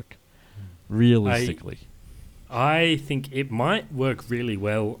going to work. Realistically. I think it might work really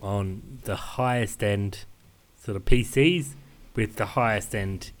well on the highest end sort of PCs with the highest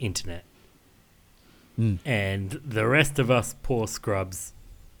end internet. And the rest of us poor scrubs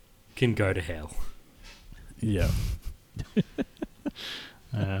can go to hell. Yeah.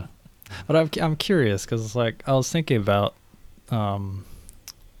 But I'm curious because I was thinking about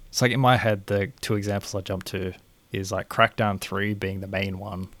it's in my head the two examples I jumped to is Crackdown 3 being the main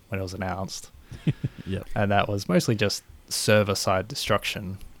one when it was announced. Yep. And that was mostly just server-side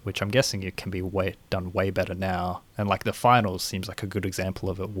destruction, which I'm guessing it can be done way better now. And the finals seems like a good example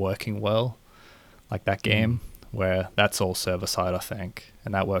of it working well, that game where that's all server-side, I think,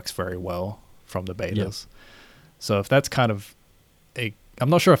 and that works very well from the betas. Yep. So if that's kind of I'm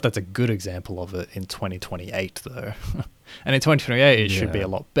not sure if that's a good example of it in 2028 though. And in 2028 it should be a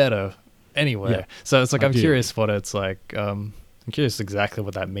lot better anyway. Yeah. So it's like, I'm Ideally. curious what it's like. I'm curious exactly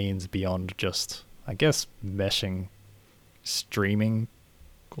what that means beyond just, I guess, meshing streaming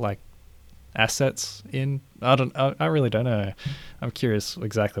like assets in. I really don't know. I'm curious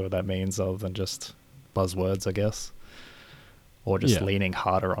exactly what that means, other than just buzzwords, I guess, or just Yeah. leaning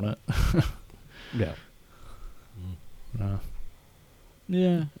harder on it. Yeah. No.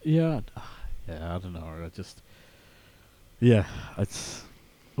 Yeah. Yeah. Yeah. I don't know. I just. Yeah. It's.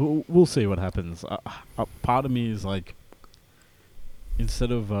 We'll see what happens. Part of me is like,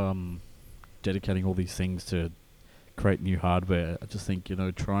 instead of dedicating all these things to create new hardware, I just think,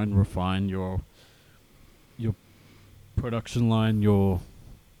 try and refine your production line, your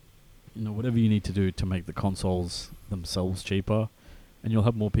whatever you need to do to make the consoles themselves cheaper, and you'll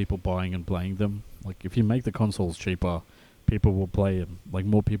have more people buying and playing them. Like, if you make the consoles cheaper, people will play them. Like,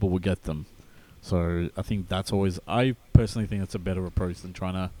 more people will get them. So I think I personally think that's a better approach than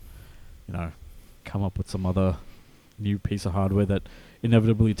trying to, come up with some other new piece of hardware that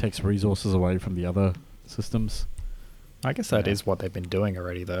inevitably takes resources away from the other systems. I guess that Yeah. is what they've been doing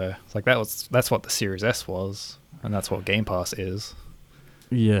already, though. It's like that's what the Series S was, and that's what Game Pass is.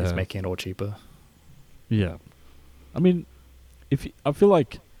 Yeah. It's making it all cheaper. Yeah. I mean, I feel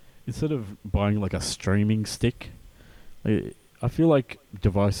like instead of buying like a streaming stick, I feel like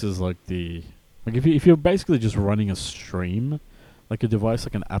devices like if you're basically just running a stream, like a device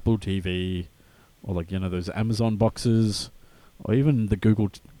like an Apple TV, or like those Amazon boxes, or even the Google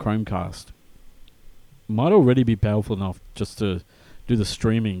Chromecast, might already be powerful enough just to do the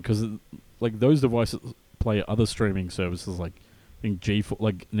streaming, because like those devices play other streaming services like I think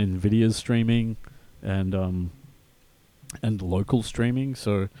like Nvidia's streaming and local streaming.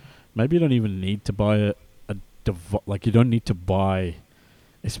 So maybe you don't even need to buy a like you don't need to buy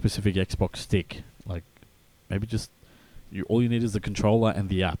a specific Xbox stick. Like maybe just all you need is the controller and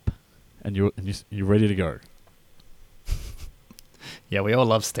the app, and you're ready to go. Yeah, we all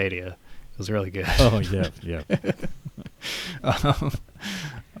love Stadia. It was really good. Oh yeah,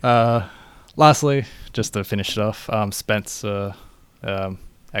 yeah. Lastly, just to finish it off, Spencer,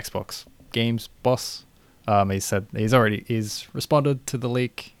 Xbox Games boss, he said he's responded to the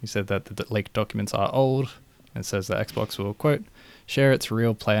leak. He said that the leaked documents are old, and says that Xbox will, quote, share its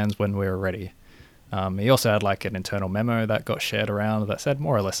real plans when we're ready. He also had like an internal memo that got shared around that said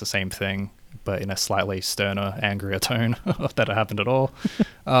more or less the same thing, but in a slightly sterner, angrier tone that it happened at all.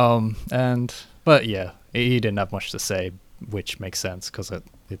 But yeah, he didn't have much to say, which makes sense because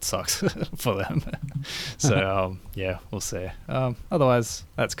it sucks for them. So yeah, we'll see. Otherwise,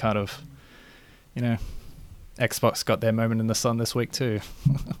 that's kind of, Xbox got their moment in the sun this week too.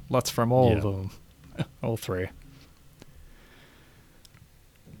 Lots from all of them, all three.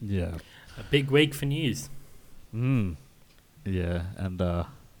 Yeah. A big week for news. Yeah, and I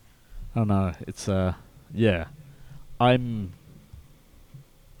don't know. It's yeah. I'm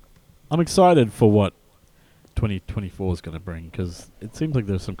excited for what 2024 is going to bring, because it seems like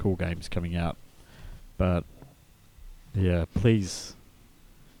there's some cool games coming out. But yeah, please.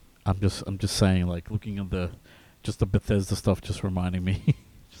 I'm just saying, like, looking at the Bethesda stuff, just reminding me,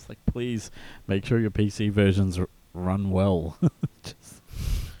 just like, please make sure your PC versions run well. Just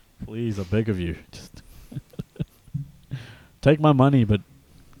please, I beg of you, just take my money, but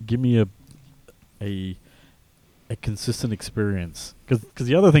give me a consistent experience. Because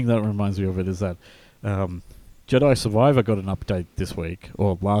the other thing that reminds me of it is that Jedi Survivor got an update this week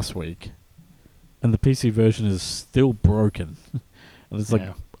or last week, and the PC version is still broken, and it's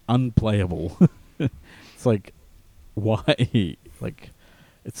like unplayable. It's like, why? Like,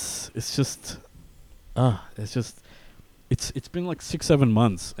 it's just it's been like 6-7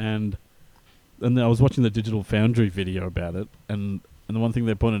 months, and I was watching the Digital Foundry video about it, and the one thing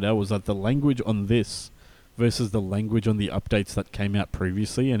they pointed out was that the language on this versus the language on the updates that came out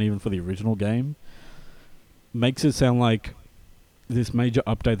previously, and even for the original game, makes it sound like this major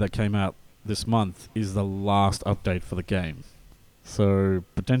update that came out this month is the last update for the game. So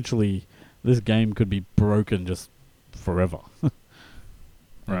potentially this game could be broken just forever.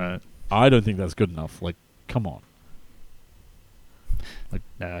 Right. I don't think that's good enough. Like, come on. Like,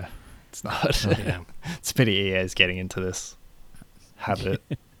 No, it's not. Yeah. It's a pity EA is getting into this habit,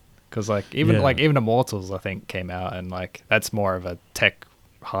 because even Immortals, I think, came out, and like that's more of a tech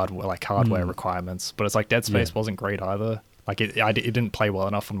hardware requirements. But it's like Dead Space wasn't great either. Like it didn't play well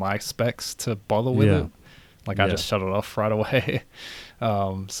enough on my specs to bother with it. Like I just shut it off right away.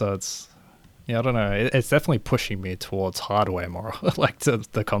 So it's, I don't know. It's definitely pushing me towards hardware more, like to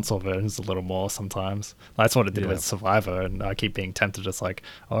the console versions a little more sometimes. That's what it did with Survivor, and I keep being tempted. It's like,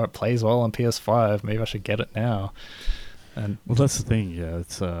 oh, it plays well on PS5. Maybe I should get it now. And well, that's the thing. Yeah,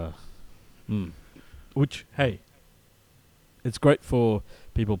 it's Which, hey, it's great for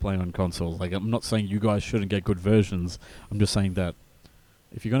people playing on consoles. Like, I'm not saying you guys shouldn't get good versions. I'm just saying that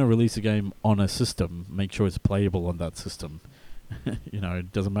if you're going to release a game on a system, make sure it's playable on that system.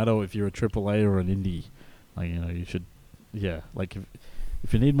 It doesn't matter if you're a AAA or an indie. Like, you should, like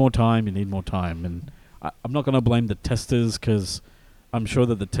if you need more time, you need more time. And I'm not going to blame the testers, because I'm sure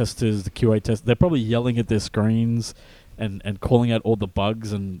that the testers, the QA testers, they're probably yelling at their screens and calling out all the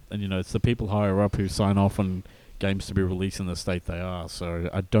bugs. And it's the people higher up who sign off on games to be released in the state they are. So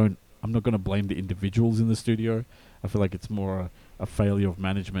I'm not going to blame the individuals in the studio. I feel like it's more a failure of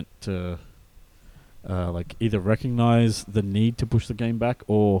management to like either recognize the need to push the game back,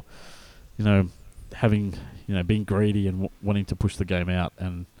 or having being greedy and wanting to push the game out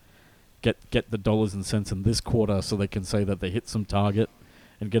and get the dollars and cents in this quarter so they can say that they hit some target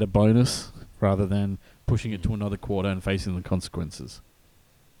and get a bonus, rather than pushing it to another quarter and facing the consequences.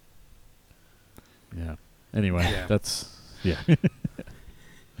 Yeah. Anyway, that's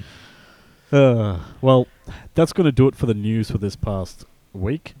well, that's going to do it for the news for this past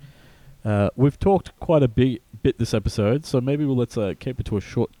week. We've talked quite a bit this episode, so maybe let's keep it to a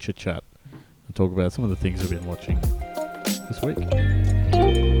short chit-chat and talk about some of the things we've been watching this week.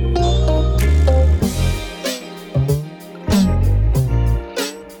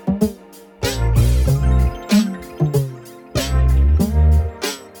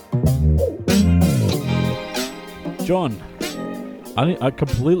 John, I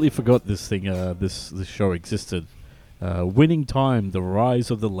completely forgot this thing. This show existed. Winning Time: The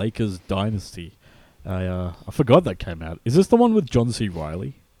Rise of the Lakers Dynasty. I forgot that came out. Is this the one with John C.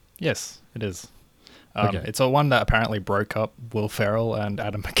 Reilly? Yes, it is. Okay. It's a one that apparently broke up Will Ferrell and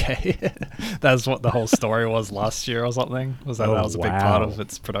Adam McKay. That's what the whole story was last year or something. That was a big part of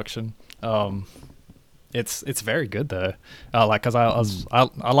its production. It's very good though. Because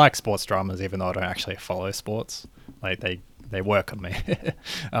I like sports dramas, even though I don't actually follow sports. Like they work on me,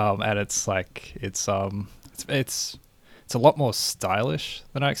 and it's a lot more stylish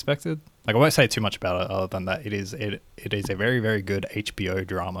than I expected. Like, I won't say too much about it other than that it is a very, very good HBO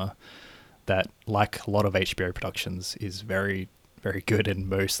drama that, like a lot of HBO productions, is very, very good in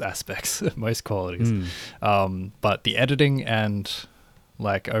most aspects, most qualities. But the editing and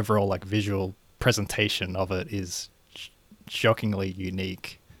like overall like visual presentation of it is shockingly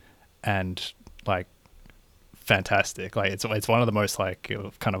unique and like fantastic. Like it's one of the most like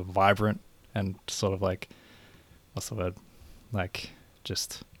kind of vibrant and sort of like, what's the word, like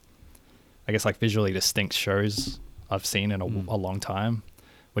just I guess like visually distinct shows I've seen in a long time,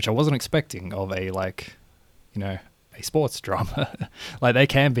 which I wasn't expecting of a like a sports drama. Like they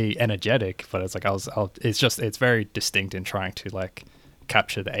can be energetic, but it's like it's very distinct in trying to like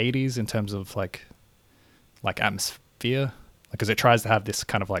capture the 80s in terms of like atmosphere, because it tries to have this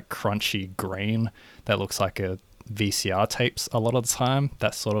kind of like crunchy grain that looks like a VCR tapes a lot of the time,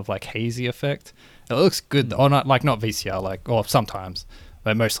 that sort of like hazy effect. It looks good, or not VCR, or sometimes,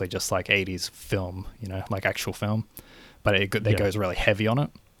 but mostly just like 80s film, like actual film, but it goes really heavy on it.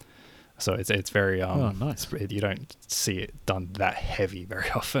 So it's very nice. You don't see it done that heavy very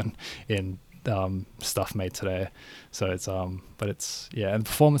often in stuff made today. So it's but it's and the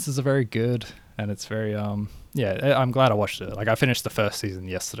performances are very good, and it's very I'm glad I watched it. Like I finished the first season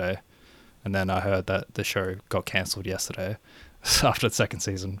yesterday, and then I heard that the show got cancelled yesterday after the second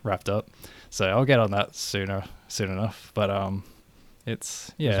season wrapped up. So I'll get on that soon enough. But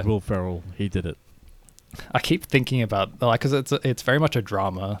it's Will Ferrell, he did it. I keep thinking about because it's very much a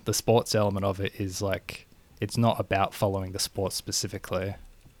drama. The sports element of it is like it's not about following the sport specifically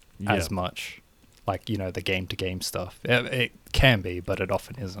as much, like the game to game stuff. It can be, but it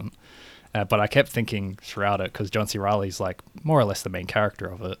often isn't. But I kept thinking throughout it, because John C. Reilly's like more or less the main character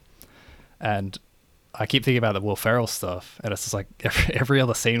of it, and I keep thinking about the Will Ferrell stuff, and it's just like every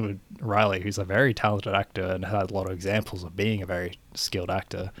other scene with Reilly, who's a very talented actor and had a lot of examples of being a very skilled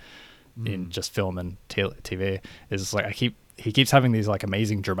actor in just film and TV, is like he keeps having these like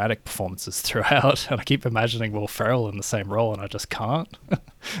amazing dramatic performances throughout, and I keep imagining Will Ferrell in the same role, and I just can't.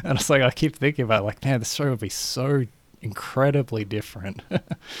 And it's like I keep thinking about like, man, this show would be so incredibly different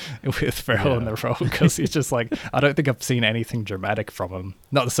with Ferrell in the role, because he's just like, I don't think I've seen anything dramatic from him.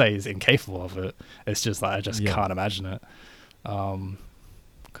 Not to say he's incapable of it, it's just like I just can't imagine it.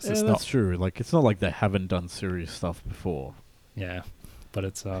 Because that's true. Like it's not like they haven't done serious stuff before. Yeah, but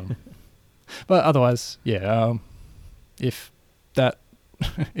it's but otherwise, if that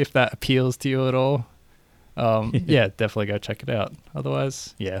appeals to you at all, definitely go check it out.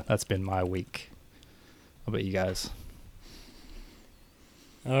 Otherwise, that's been my week. How about you guys?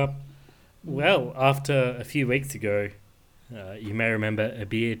 Well, after a few weeks ago, you may remember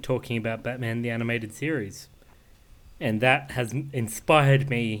Abir talking about Batman the Animated Series. And that has inspired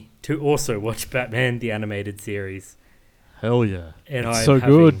me to also watch Batman the Animated Series. Hell yeah. And It's I'm so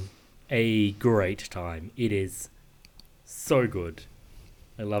having good. a great time. It is so good.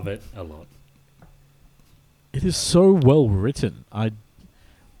 I love it a lot. It is so well written.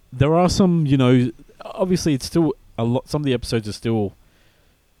 There are some, obviously it's still a lot. Some of the episodes are still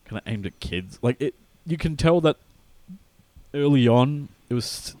kind of aimed at kids. Like you can tell that early on it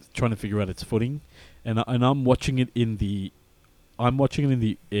was trying to figure out its footing, and I'm watching it in the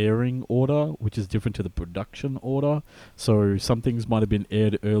airing order, which is different to the production order. So some things might have been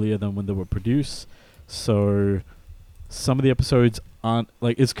aired earlier than when they were produced. So some of the episodes aren't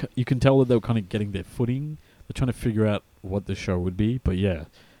like you can tell that they were kind of getting their footing. They're trying to figure out what the show would be, but yeah,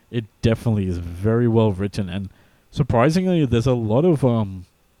 it definitely is very well written, and surprisingly, there's a lot of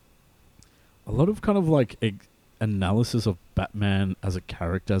kind of like analysis of Batman as a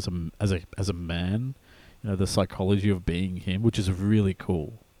character, as a man. The psychology of being him, which is really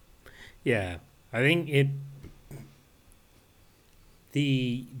cool. Yeah, I think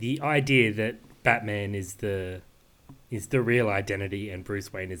the idea that Batman is the real identity and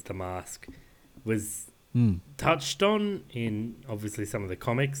Bruce Wayne is the mask was touched on in obviously some of the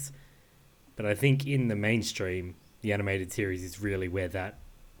comics, but I think in the mainstream, the animated series is really where that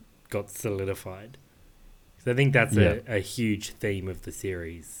got solidified. So I think that's a huge theme of the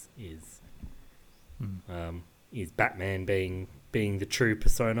series is Batman being the true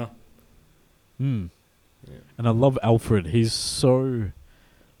persona. Yeah. And I love Alfred. He's so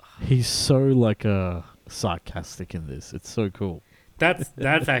like sarcastic in this. It's so cool. That's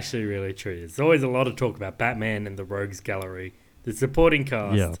actually really true. There's always a lot of talk about Batman and the Rogues Gallery. The supporting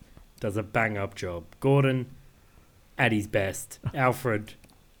cast does a bang-up job. Gordon at his best. Alfred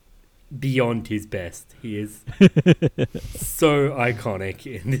beyond his best. He is so iconic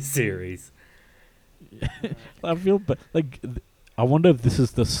in this series. I feel I wonder if this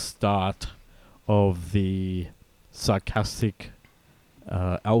is the start of the sarcastic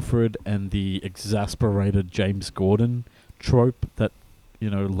Alfred and the exasperated James Gordon trope that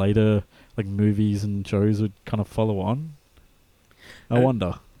later like movies and shows would kind of follow on. I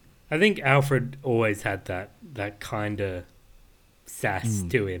wonder. I think Alfred always had that kind of sass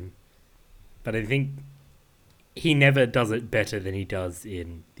to him, but I think he never does it better than he does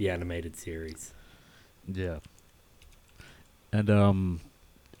in the animated series. Yeah. And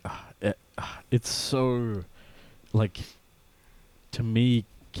it's so like, to me,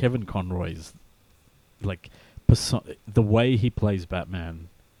 Kevin Conroy's like the way he plays Batman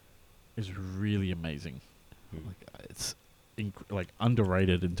is really amazing. Like it's like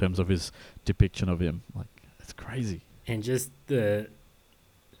underrated in terms of his depiction of him. Like it's crazy. And just the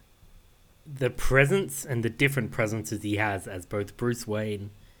presence and the different presences he has as both Bruce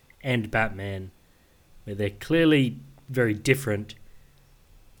Wayne and Batman, where they're clearly very different,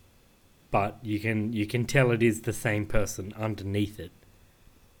 but you can tell it is the same person underneath it.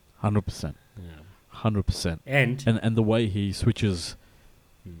 100%. Yeah. 100%. And the way he switches,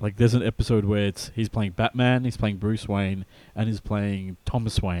 like there's an episode where he's playing Batman, he's playing Bruce Wayne, and he's playing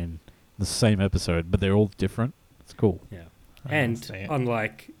Thomas Wayne in the same episode, but they're all different. It's cool. Yeah. And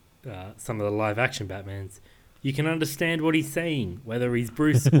unlike some of the live action Batmans, you can understand what he's saying, whether he's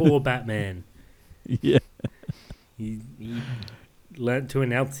Bruce or Batman. Yeah. He learned to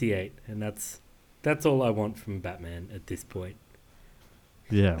enunciate, and that's all I want from Batman at this point.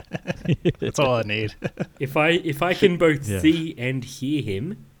 Yeah. That's all I need. If I can both see and hear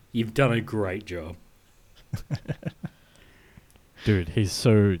him, you've done a great job. Dude, he's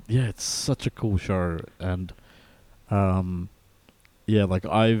so it's such a cool show, and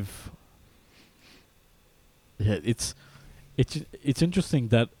it's interesting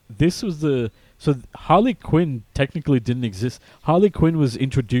that this was so Harley Quinn technically didn't exist. Harley Quinn was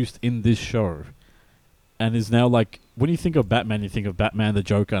introduced in this show, and is now like, when you think of Batman, you think of Batman, the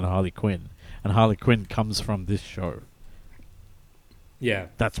Joker, and Harley Quinn, and Harley Quinn comes from this show. Yeah,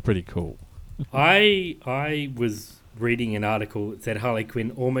 that's pretty cool. I was reading an article that said Harley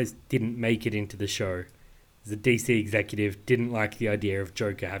Quinn almost didn't make it into the show. The DC executive didn't like the idea of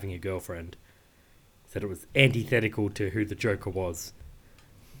Joker having a girlfriend. Said it was antithetical to who the Joker was.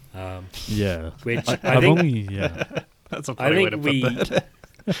 Which I think that's a funny way to put that.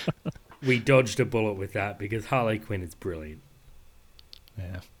 We dodged a bullet with that because Harley Quinn is brilliant.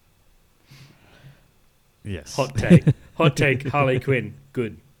 Yeah. Yes. Hot take. Harley Quinn,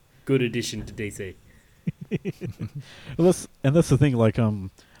 good addition to DC. That's the thing. Like,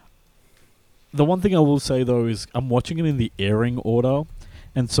 the one thing I will say though is I'm watching it in the airing order,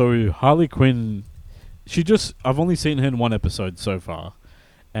 and so Harley Quinn, I've only seen her in one episode so far,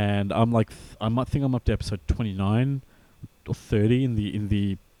 and I'm like, I might think I'm up to episode 29 or 30 in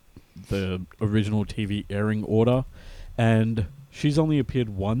the original TV airing order, and she's only appeared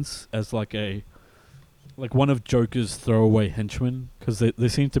once as like one of Joker's throwaway henchmen, because they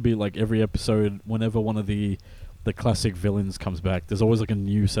seem to be like every episode, whenever one of the classic villains comes back, there's always like a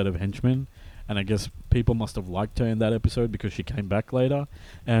new set of henchmen, and I guess people must have liked her in that episode because she came back later,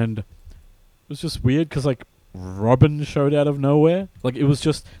 and it was just weird because like Robin showed out of nowhere. Like it was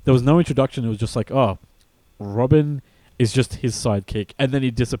just, there was no introduction. It was just like, oh, Robin is just his sidekick, and then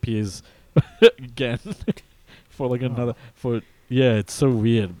he disappears again for like another yeah, it's so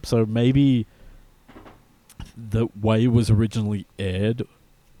weird. So maybe the way it was originally aired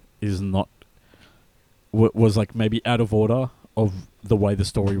is not was like maybe out of order of the way the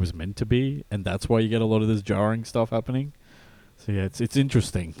story was meant to be, and that's why you get a lot of this jarring stuff happening. So yeah, it's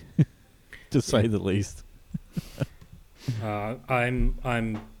interesting to say the least.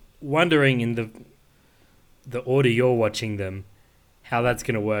 I'm wondering in the order you're watching them, how that's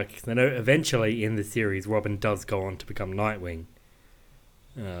going to work. 'Cause I know eventually in the series, Robin does go on to become Nightwing.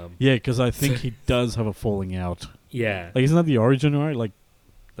 Yeah, because I think he does have a falling out. Yeah. Like, isn't that the origin, right? Like,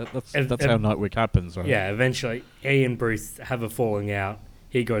 that's how Nightwing happens, right? Yeah, eventually he and Bruce have a falling out.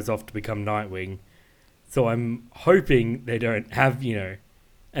 He goes off to become Nightwing. So I'm hoping they don't have,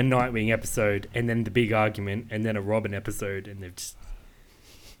 a Nightwing episode and then the big argument and then a Robin episode, and they've just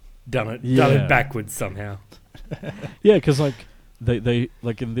done it backwards somehow. Yeah, because like they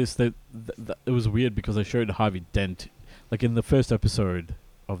like in this, it was weird because they showed Harvey Dent, like in the first episode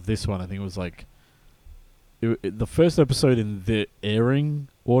of this one. I think it was like the first episode in the airing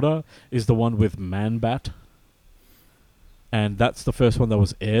order is the one with Man-Bat, and that's the first one that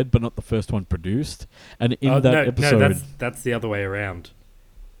was aired, but not the first one produced. And in episode, no, that's the other way around.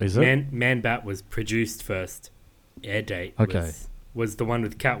 Is it? Man-Bat was produced first. Air date was the one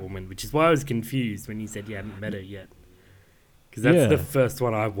with Catwoman, which is why I was confused when you said you hadn't met her yet. Because that's the first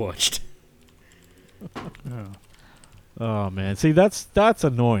one I watched. Oh man, see that's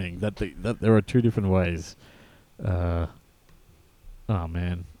annoying that there are two different ways. Oh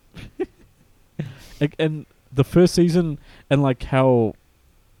man, and the first season and like how,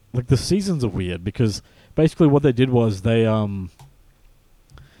 like the seasons are weird because basically what they did was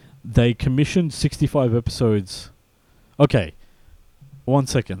they commissioned 65 episodes. Okay, 1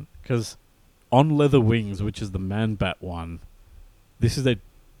 second, because On Leather Wings, which is the Man-Bat one, this is okay,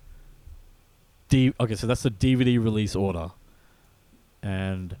 so that's the DVD release order.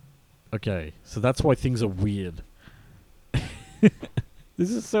 And, okay, so that's why things are weird. This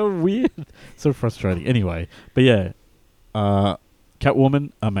is so weird. So frustrating. Anyway, but yeah,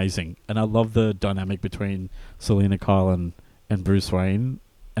 Catwoman, amazing. And I love the dynamic between Selena Kyle and Bruce Wayne,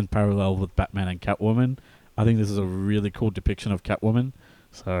 and parallel with Batman and Catwoman. I think this is a really cool depiction of Catwoman.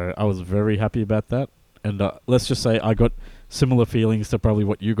 So I was very happy about that. And let's just say I got similar feelings to probably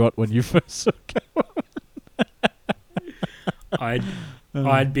what you got when you first saw Catwoman.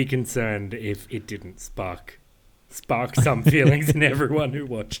 I'd be concerned if it didn't spark some feelings in everyone who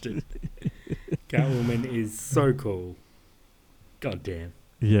watched it. Catwoman is so cool. God damn.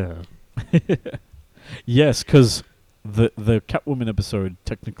 Yeah. Yes, because the Catwoman episode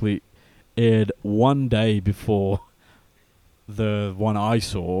technically aired one day before the one I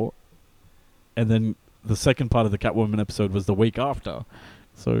saw, and then the second part of the Catwoman episode was the week after.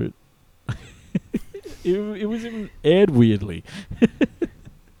 So it was even aired weirdly.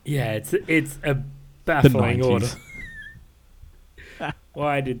 Yeah, it's a baffling order.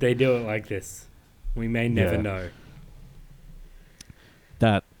 Why did they do it like this? We may never know.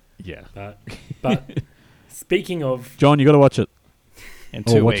 But speaking of... John, you got to watch it. In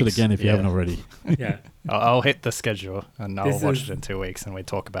 2 weeks. Watch it again if you haven't already. Yeah. I'll hit the schedule and I'll watch it in 2 weeks and we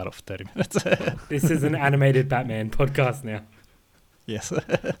talk about it for 30 minutes. This is an animated Batman podcast now. Yes.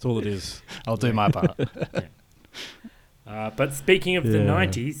 That's all it is. I'll do my part. Yeah. But speaking of the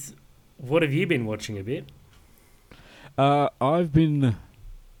 90s, what have you been watching a bit? I've been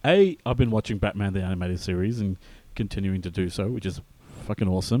watching Batman the Animated Series and continuing to do so, which is fucking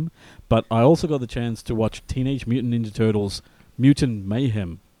awesome. But I also got the chance to watch Teenage Mutant Ninja Turtles Mutant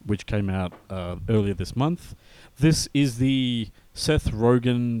Mayhem, which came out earlier this month. This is the Seth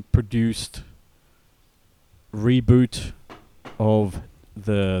Rogen produced reboot of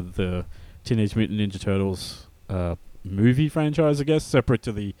the Teenage Mutant Ninja Turtles movie franchise, I guess, separate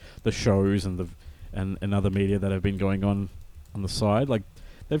to the shows and other media that have been going on the side. Like,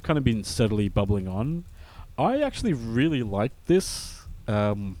 they've kind of been steadily bubbling on. I actually really liked this.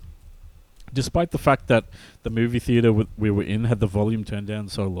 despite the fact that the movie theater we were in had the volume turned down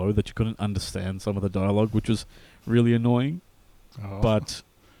so low that you couldn't understand some of the dialogue, which was really annoying. Oh. But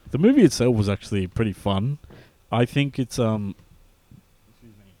the movie itself was actually pretty fun. I think it's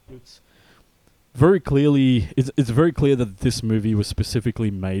very clearly it's very clear that this movie was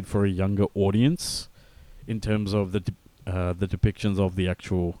specifically made for a younger audience in terms of the depictions of the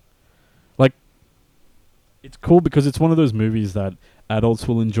actual, like, it's cool because it's one of those movies that adults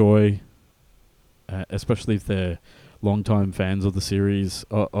will enjoy, especially if they're longtime fans of the series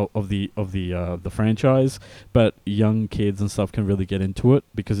of the franchise. But young kids and stuff can really get into it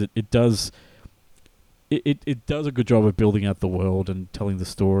because it does a good job of building out the world and telling the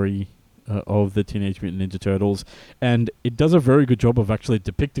story of the Teenage Mutant Ninja Turtles, and it does a very good job of actually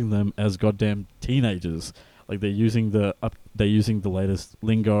depicting them as goddamn teenagers. Like they're using the latest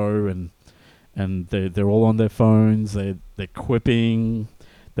lingo, and they're all on their phones. They're quipping.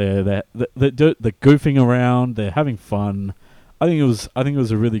 They're goofing around. They're having fun. I think it was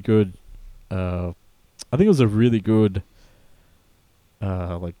a really good.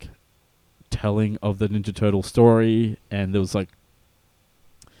 Like telling of the Ninja Turtle story, and there was like,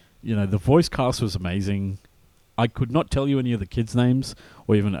 the voice cast was amazing. I could not tell you any of the kids' names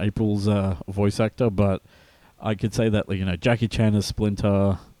or even April's voice actor, but I could say that, like, Jackie Chan as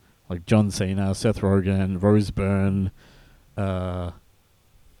Splinter, like John Cena, Seth Rogen, Rose Byrne, Maya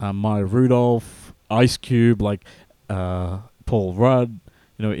Rudolph, Ice Cube, like Paul Rudd,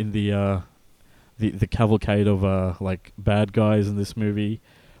 in the cavalcade of like bad guys in this movie.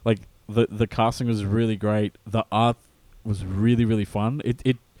 Like the casting was really great. The art was really, really fun.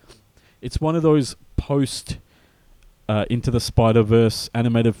 It's one of those post Into the Spider-Verse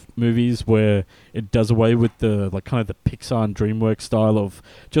animated movies where it does away with the kind of the Pixar and DreamWorks style of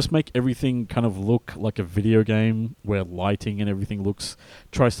just make everything kind of look like a video game where lighting and everything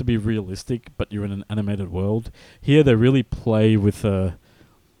tries to be realistic, but you're in an animated world. Here they really play with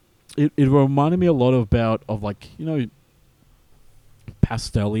it reminded me a lot of like,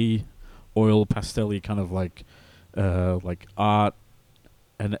 oil pastel-y kind of like art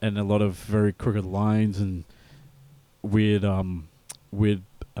and a lot of very crooked lines and weird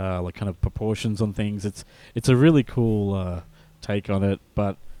like kind of proportions on things. It's a really cool take on it,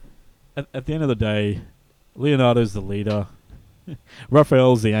 but at the end of the day, Leonardo's the leader,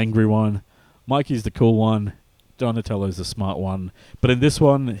 Raphael's the angry one, Mikey's the cool one, Donatello's the smart one. But in this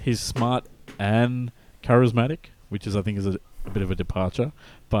one, he's smart and charismatic, which I think is a bit of a departure.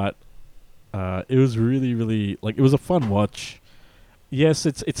 But it was really, really, like, it was a fun watch. Yes,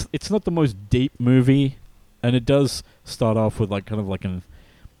 it's not the most deep movie, and it does start off with like kind of like an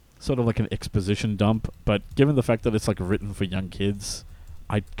exposition dump. But given the fact that it's like written for young kids,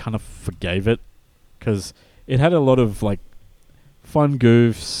 I kind of forgave it because it had a lot of like fun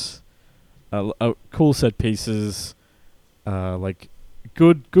goofs, cool set pieces, like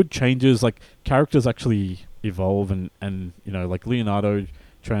good changes. Like characters actually evolve, and like Leonardo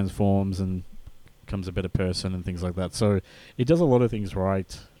transforms and becomes a better person and things like that. So it does a lot of things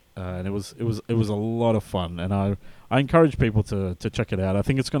right, and it was a lot of fun. And I encourage people to check it out. I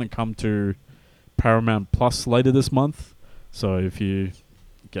think it's going to come to Paramount Plus later this month. So if you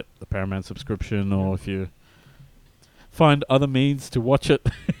get the Paramount subscription, or if you find other means to watch it,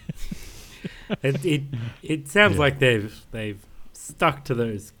 it sounds like they've stuck to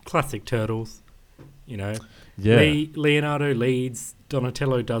those classic turtles. Yeah. Leonardo leads,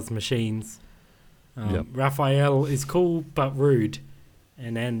 Donatello does machines. Raphael is cool but rude,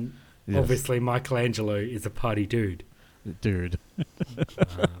 and then obviously Michelangelo is a party dude.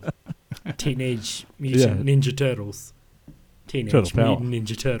 Teenage Mutant Ninja Turtles. Teenage Mutant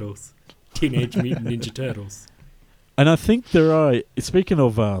Ninja Turtles. Teenage Mutant Ninja Turtles. And I think there are, speaking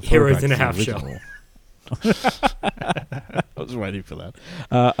of Heroes in a Half Shell. I was waiting for that.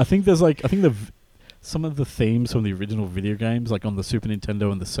 I think some of the themes from the original video games, like on the Super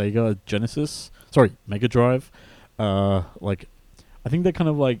Nintendo and the Sega Mega Drive, like I think they're kind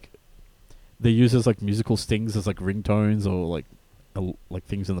of like they use as like musical stings as like ringtones or like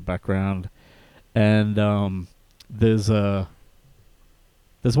things in the background. And there's one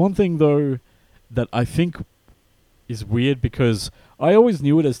thing though that I think is weird, because I always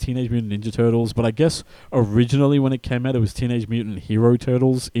knew it as Teenage Mutant Ninja Turtles, but I guess originally when it came out, it was Teenage Mutant Hero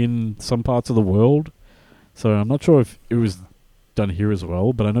Turtles in some parts of the world. So I'm not sure if it was done here as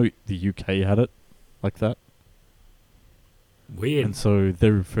well, but I know the UK had it like that. Weird. And so they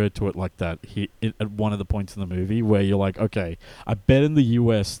referred to it like that at one of the points in the movie where you're like, okay, I bet in the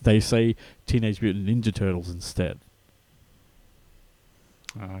US they say Teenage Mutant Ninja Turtles instead.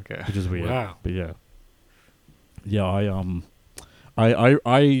 Okay. Which is weird. Wow. But yeah. Yeah, I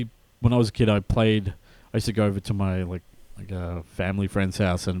when I was a kid, I used to go over to my family friend's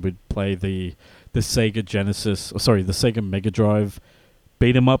house, and we'd play the Sega Genesis, the Sega Mega Drive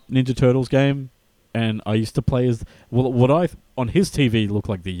beat 'em up Ninja Turtles game. And I used to play as on his TV looked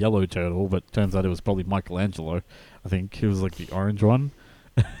like the yellow turtle, but turns out it was probably Michelangelo. I think he was like the orange one.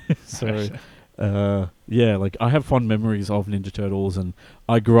 So, I have fond memories of Ninja Turtles, and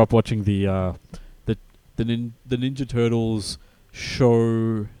I grew up watching the Ninja Turtles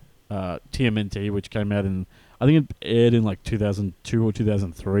show, TMNT, which came out I think it aired in like 2002 or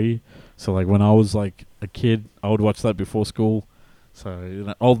 2003. So like when I was like a kid, I would watch that before school.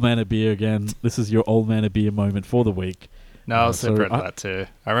 So, old man of beer again. This is your old man of beer moment for the week. No, I was super into that too.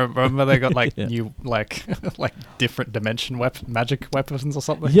 I remember they got like new like different dimension magic weapons or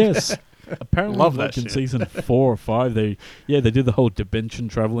something. Yes, apparently, love like that in shit. season 4 or 5, they did the whole dimension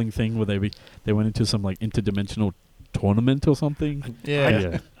traveling thing where they went into some like interdimensional tournament or something.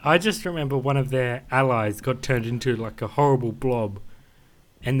 Yeah. I just remember one of their allies got turned into like a horrible blob,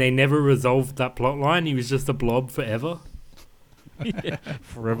 and they never resolved that plot line. He was just a blob forever.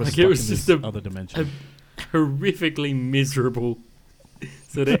 Forever Like, stuck it was in just this other dimension. Horrifically miserable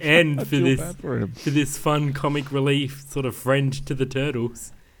sort of end I for feel this bad for him. for this fun comic relief sort of friend to the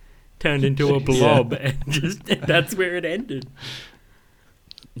turtles, turned into a blob, and just that's where it ended.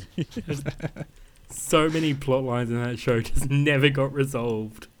 So many plot lines in that show just never got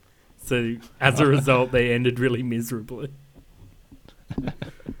resolved. So as a result, they ended really miserably.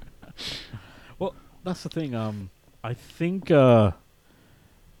 Well, that's the thing. I think.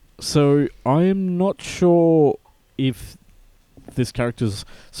 So I am not sure if this character's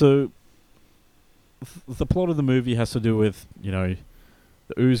the plot of the movie has to do with the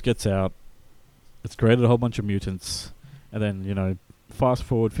ooze gets out. It's created a whole bunch of mutants, and then fast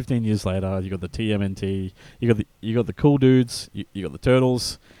forward 15 years later, you got the TMNT, you got the cool dudes, you got the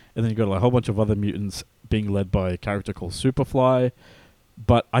turtles, and then you got like, a whole bunch of other mutants being led by a character called Superfly.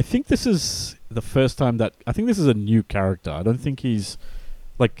 But I think this is the first time I think this is a new character. I don't think he's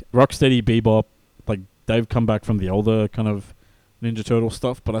like Rocksteady, Bebop, like they've come back from the older kind of Ninja Turtle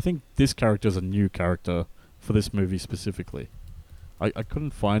stuff. But I think this character is a new character for this movie specifically. I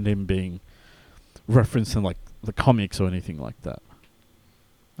couldn't find him being referenced in like the comics or anything like that.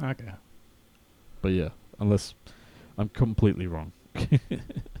 Okay. But yeah, unless I'm completely wrong. I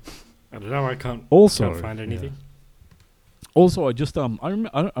don't know. I can't find anything. Also, I just I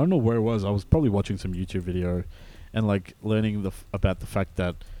don't know where it was. I was probably watching some YouTube video, and like learning about the fact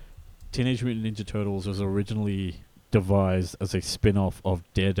that Teenage Mutant Ninja Turtles was originally devised as a spin-off of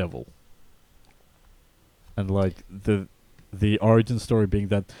Daredevil, and like the origin story being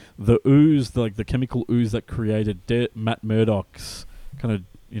that the ooze, like the chemical ooze that created Matt Murdock's kind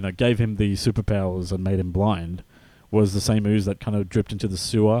of gave him the superpowers and made him blind, was the same ooze that kind of dripped into the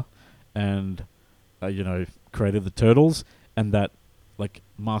sewer, and created the turtles. And that, like,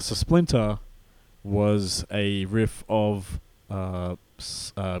 Master Splinter was a riff of Matt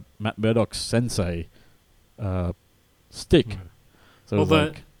Murdock's sensei, Stick. So it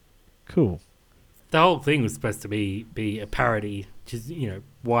was cool. The whole thing was supposed to be a parody, which is,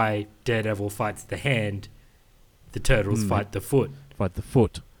 why Daredevil fights the hand, the turtles fight the foot. Fight the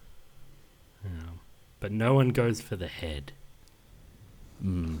foot. But no one goes for the head.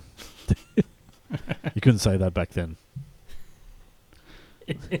 You couldn't say that back then.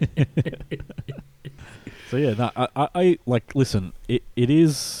 So yeah, no, I like listen. It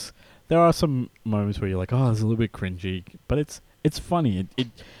is. There are some moments where you're like, oh, it's a little bit cringy, but it's funny.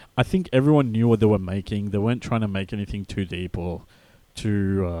 I think everyone knew what they were making. They weren't trying to make anything too deep or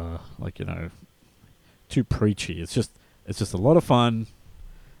too too preachy. It's just a lot of fun,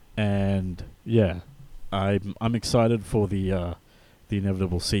 and yeah, I'm excited for the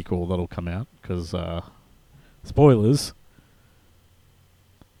inevitable sequel that'll come out because spoilers.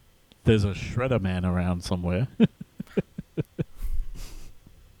 There's a Shredder Man around somewhere.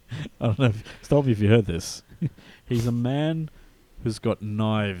 I don't know. Stop me if you heard this. He's a man who's got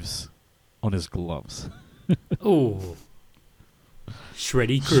knives on his gloves. Oh.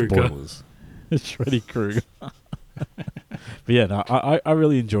 Shreddy Krueger. Spoilers. Shreddy Krueger. But yeah, no, I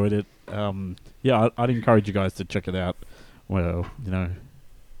really enjoyed it. I'd encourage you guys to check it out. Well,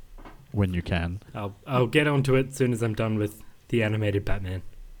 when you can. I'll get onto it as soon as I'm done with the animated Batman.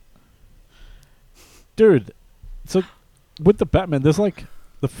 Dude, so with the Batman, there's like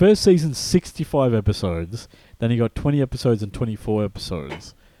the first season's 65 episodes, then you got 20 episodes and 24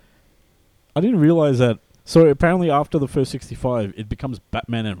 episodes. I didn't realize that. So apparently after the first 65, it becomes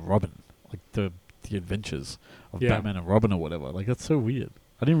Batman and Robin, like the adventures of Batman and Robin or whatever. Like, that's so weird.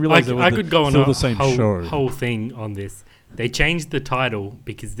 I didn't realize I could go on still a the same show. whole thing on this. They changed the title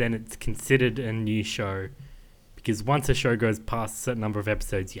because then it's considered a new show. Because once a show goes past a certain number of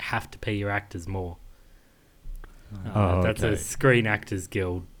episodes, you have to pay your actors more. That's okay. a Screen Actors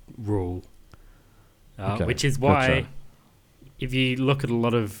Guild rule. Okay, Which is why, gotcha. if you look at a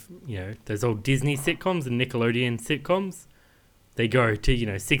lot of, those old Disney sitcoms and Nickelodeon sitcoms, they go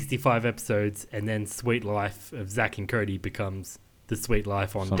to, 65 episodes, and then Sweet Life of Zack and Cody becomes The Sweet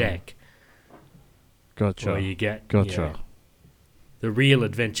Life on Deck. Gotcha. Where you get Gotcha. the real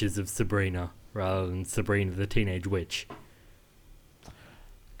adventures of Sabrina rather than Sabrina the Teenage Witch.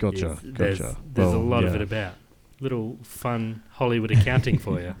 Gotcha. There's Gotcha. a lot of it about. Little fun Hollywood accounting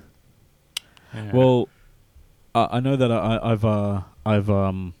for you. Yeah. Well, I know that I've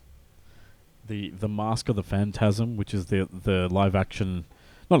the Mask of the Phantasm, which is the live action,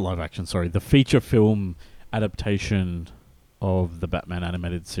 not live action, sorry, the feature film adaptation of the Batman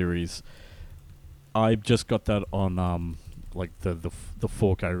animated series. I just got that on like the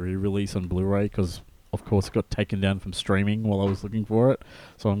 4K re-release on Blu-ray because of course it got taken down from streaming while I was looking for it.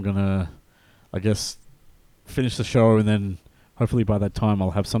 So I'm gonna, I guess, finish the show and then hopefully by that time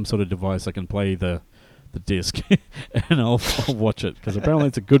I'll have some sort of device I can play the disc and I'll watch it because apparently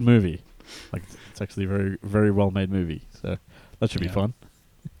it's a good movie. Like it's actually a very, very well made movie. So that should be fun.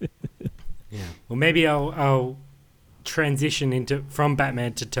 Yeah. Well, maybe I'll transition from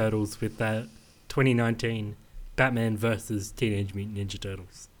Batman to Turtles with that 2019 Batman versus Teenage Mutant Ninja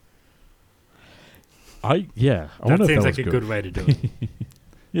Turtles. I That wonder if seems that like was a good way to do it.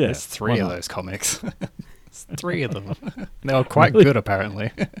 Yeah, There's 3 why of not? those comics. There's 3 of them. They were quite good,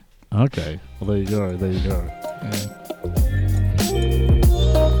 apparently. Okay, well there you go. There you go. Yeah.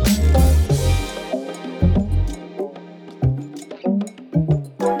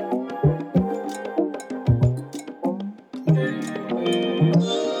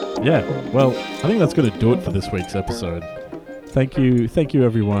 Yeah, well, I think that's going to do it for this week's episode. Thank you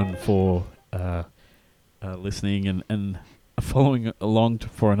everyone for listening and following along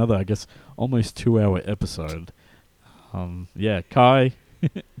for another, I guess, almost 2-hour episode. Yeah, Kai,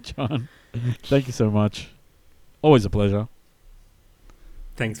 John, thank you so much. Always a pleasure.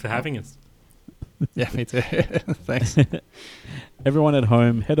 Thanks for having us. Yeah, me too. Thanks. Everyone at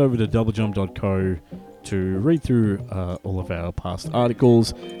home, head over to doublejump.co to read through all of our past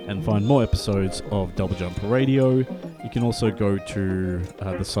articles and find more episodes of Double Jump Radio. You can also go to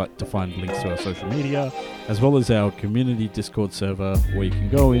the site to find links to our social media, as well as our community Discord server where you can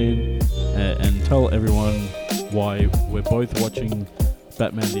go in and tell everyone why we're both watching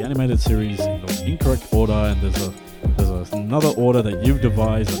Batman the Animated Series in the incorrect order, and there's another order that you've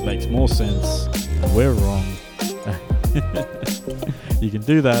devised that makes more sense, and we're wrong. You can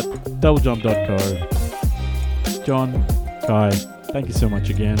do that, doublejump.co. John, Kai, thank you so much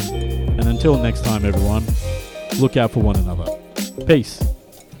again. And until next time, everyone, look out for one another. Peace.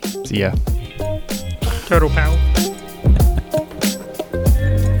 See ya. Turtle power.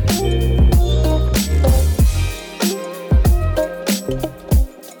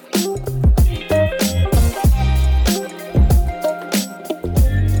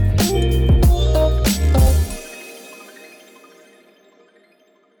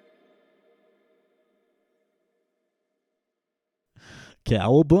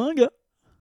 Cowabunga.